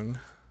soon.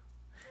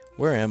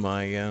 Where am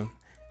I again?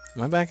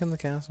 Am I back in the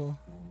castle?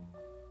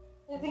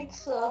 I think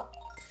so.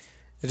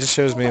 It just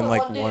shows me in The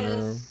like one one dude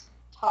room. is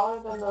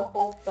taller than the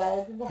whole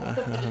bed. I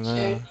That's what don't it know.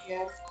 showed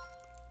you.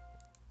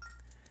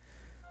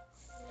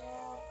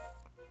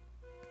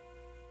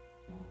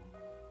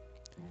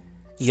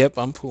 Yep,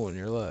 I'm pulling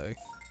your leg.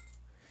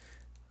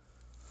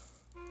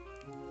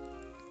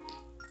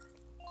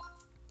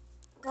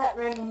 That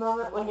random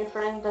moment when your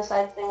friend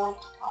decides they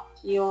want to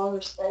talk to you on her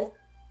Skype.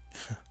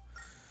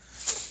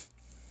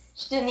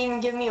 She didn't even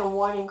give me a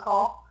warning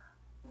call.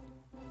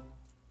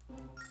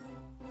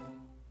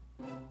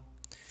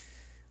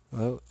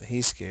 Well,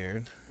 he's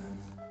scared.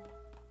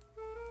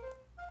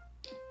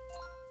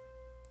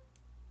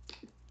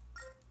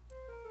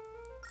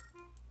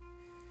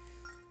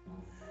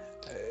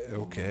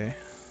 Okay.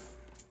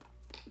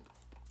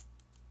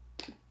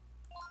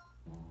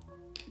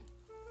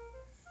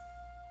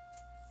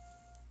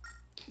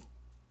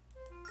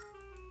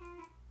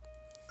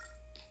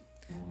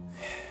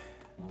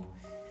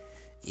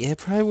 Yeah, it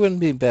probably wouldn't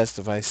be best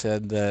if I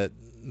said that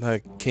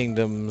the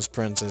kingdom's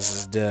princess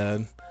is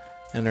dead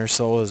and her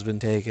soul has been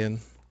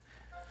taken.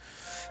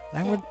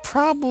 That would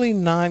probably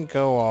not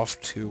go off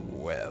too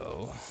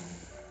well.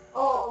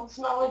 Oh, it's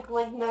not like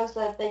Link knows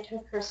that they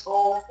took her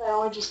soul. They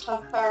only just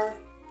took her.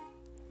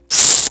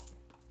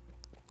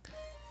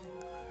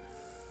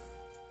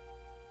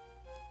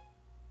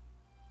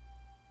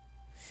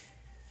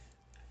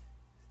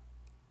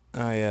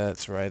 Oh yeah,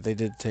 that's right. They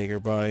did take her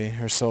body.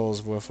 Her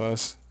soul's with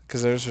us.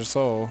 Because there's her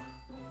soul.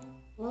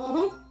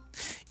 Mm-hmm.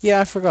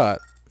 Yeah, I forgot.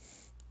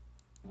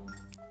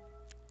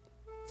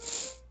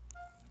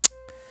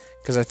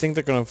 Because I think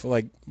they're gonna,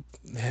 like,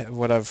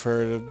 what I've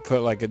heard,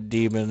 put like a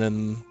demon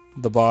in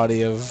the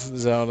body of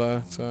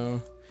Zelda.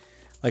 So,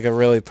 like a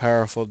really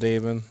powerful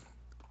demon.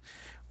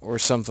 Or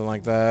something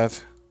like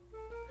that.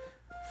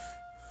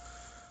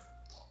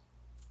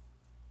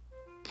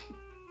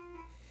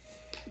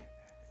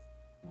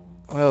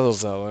 Well,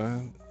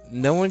 Zelda,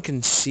 no one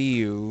can see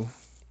you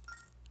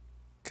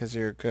because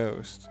you're a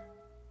ghost.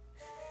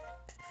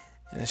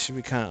 And it should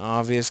be kind of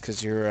obvious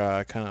because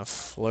you're kind of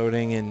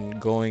floating and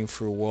going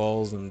through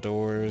walls and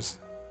doors.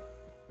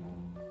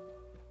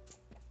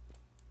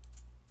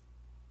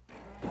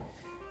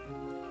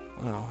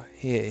 Well,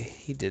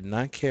 he did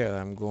not care that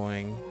I'm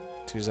going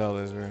to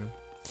Zelda's room.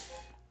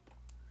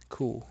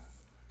 Cool.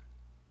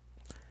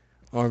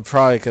 Or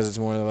probably because it's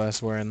more or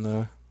less wearing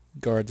the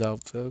guard's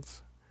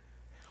outfits.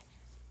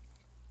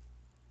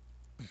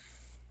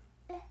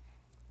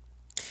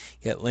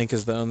 Yet Link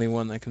is the only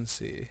one that can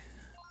see.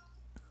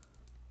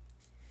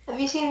 Have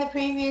you seen the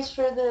previews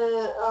for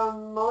the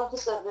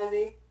Maleficent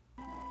movie?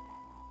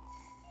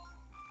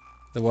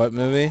 The what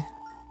movie?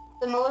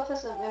 The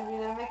Maleficent movie.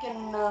 They're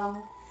making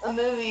a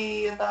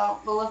movie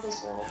about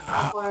Maleficent,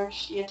 like where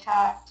she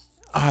attacked.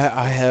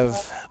 I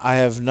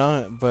have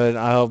not, but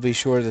I'll be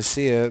sure to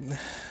see it.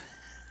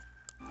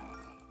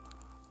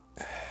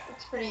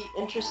 It's pretty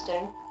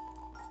interesting.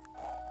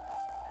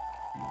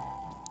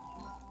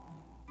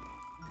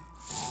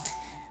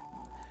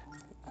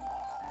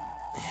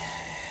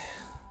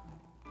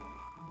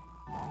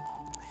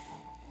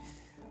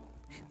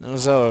 Now,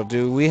 Zelda,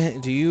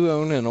 do you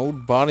own an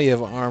old body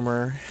of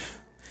armor?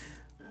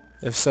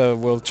 If so,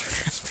 we'll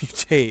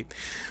transmutate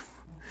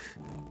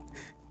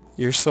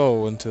your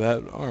soul into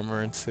that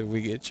armor until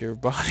we get your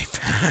body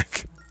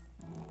back.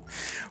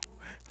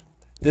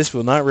 This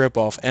will not rip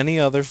off any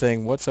other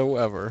thing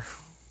whatsoever.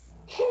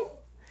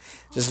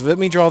 Just let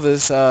me draw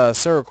this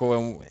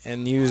circle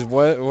and use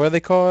what do they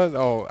call it?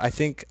 Oh, I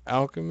think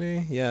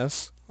alchemy.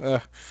 Yes.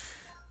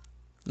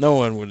 No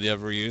one would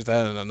ever use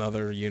that in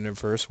another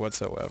universe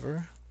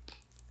whatsoever.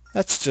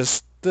 That's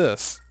just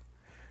this.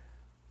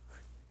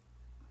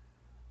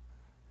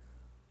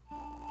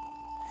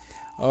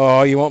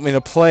 Oh, you want me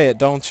to play it,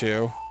 don't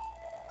you?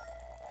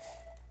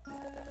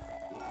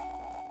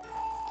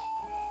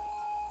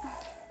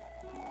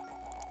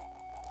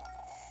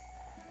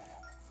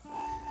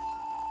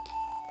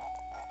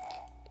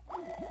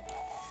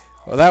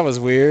 Well, that was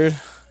weird.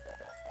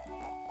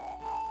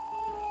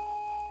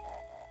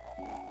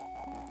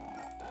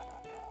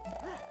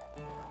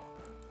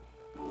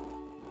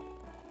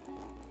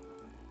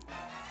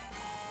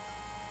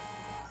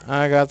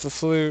 I got the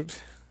flute.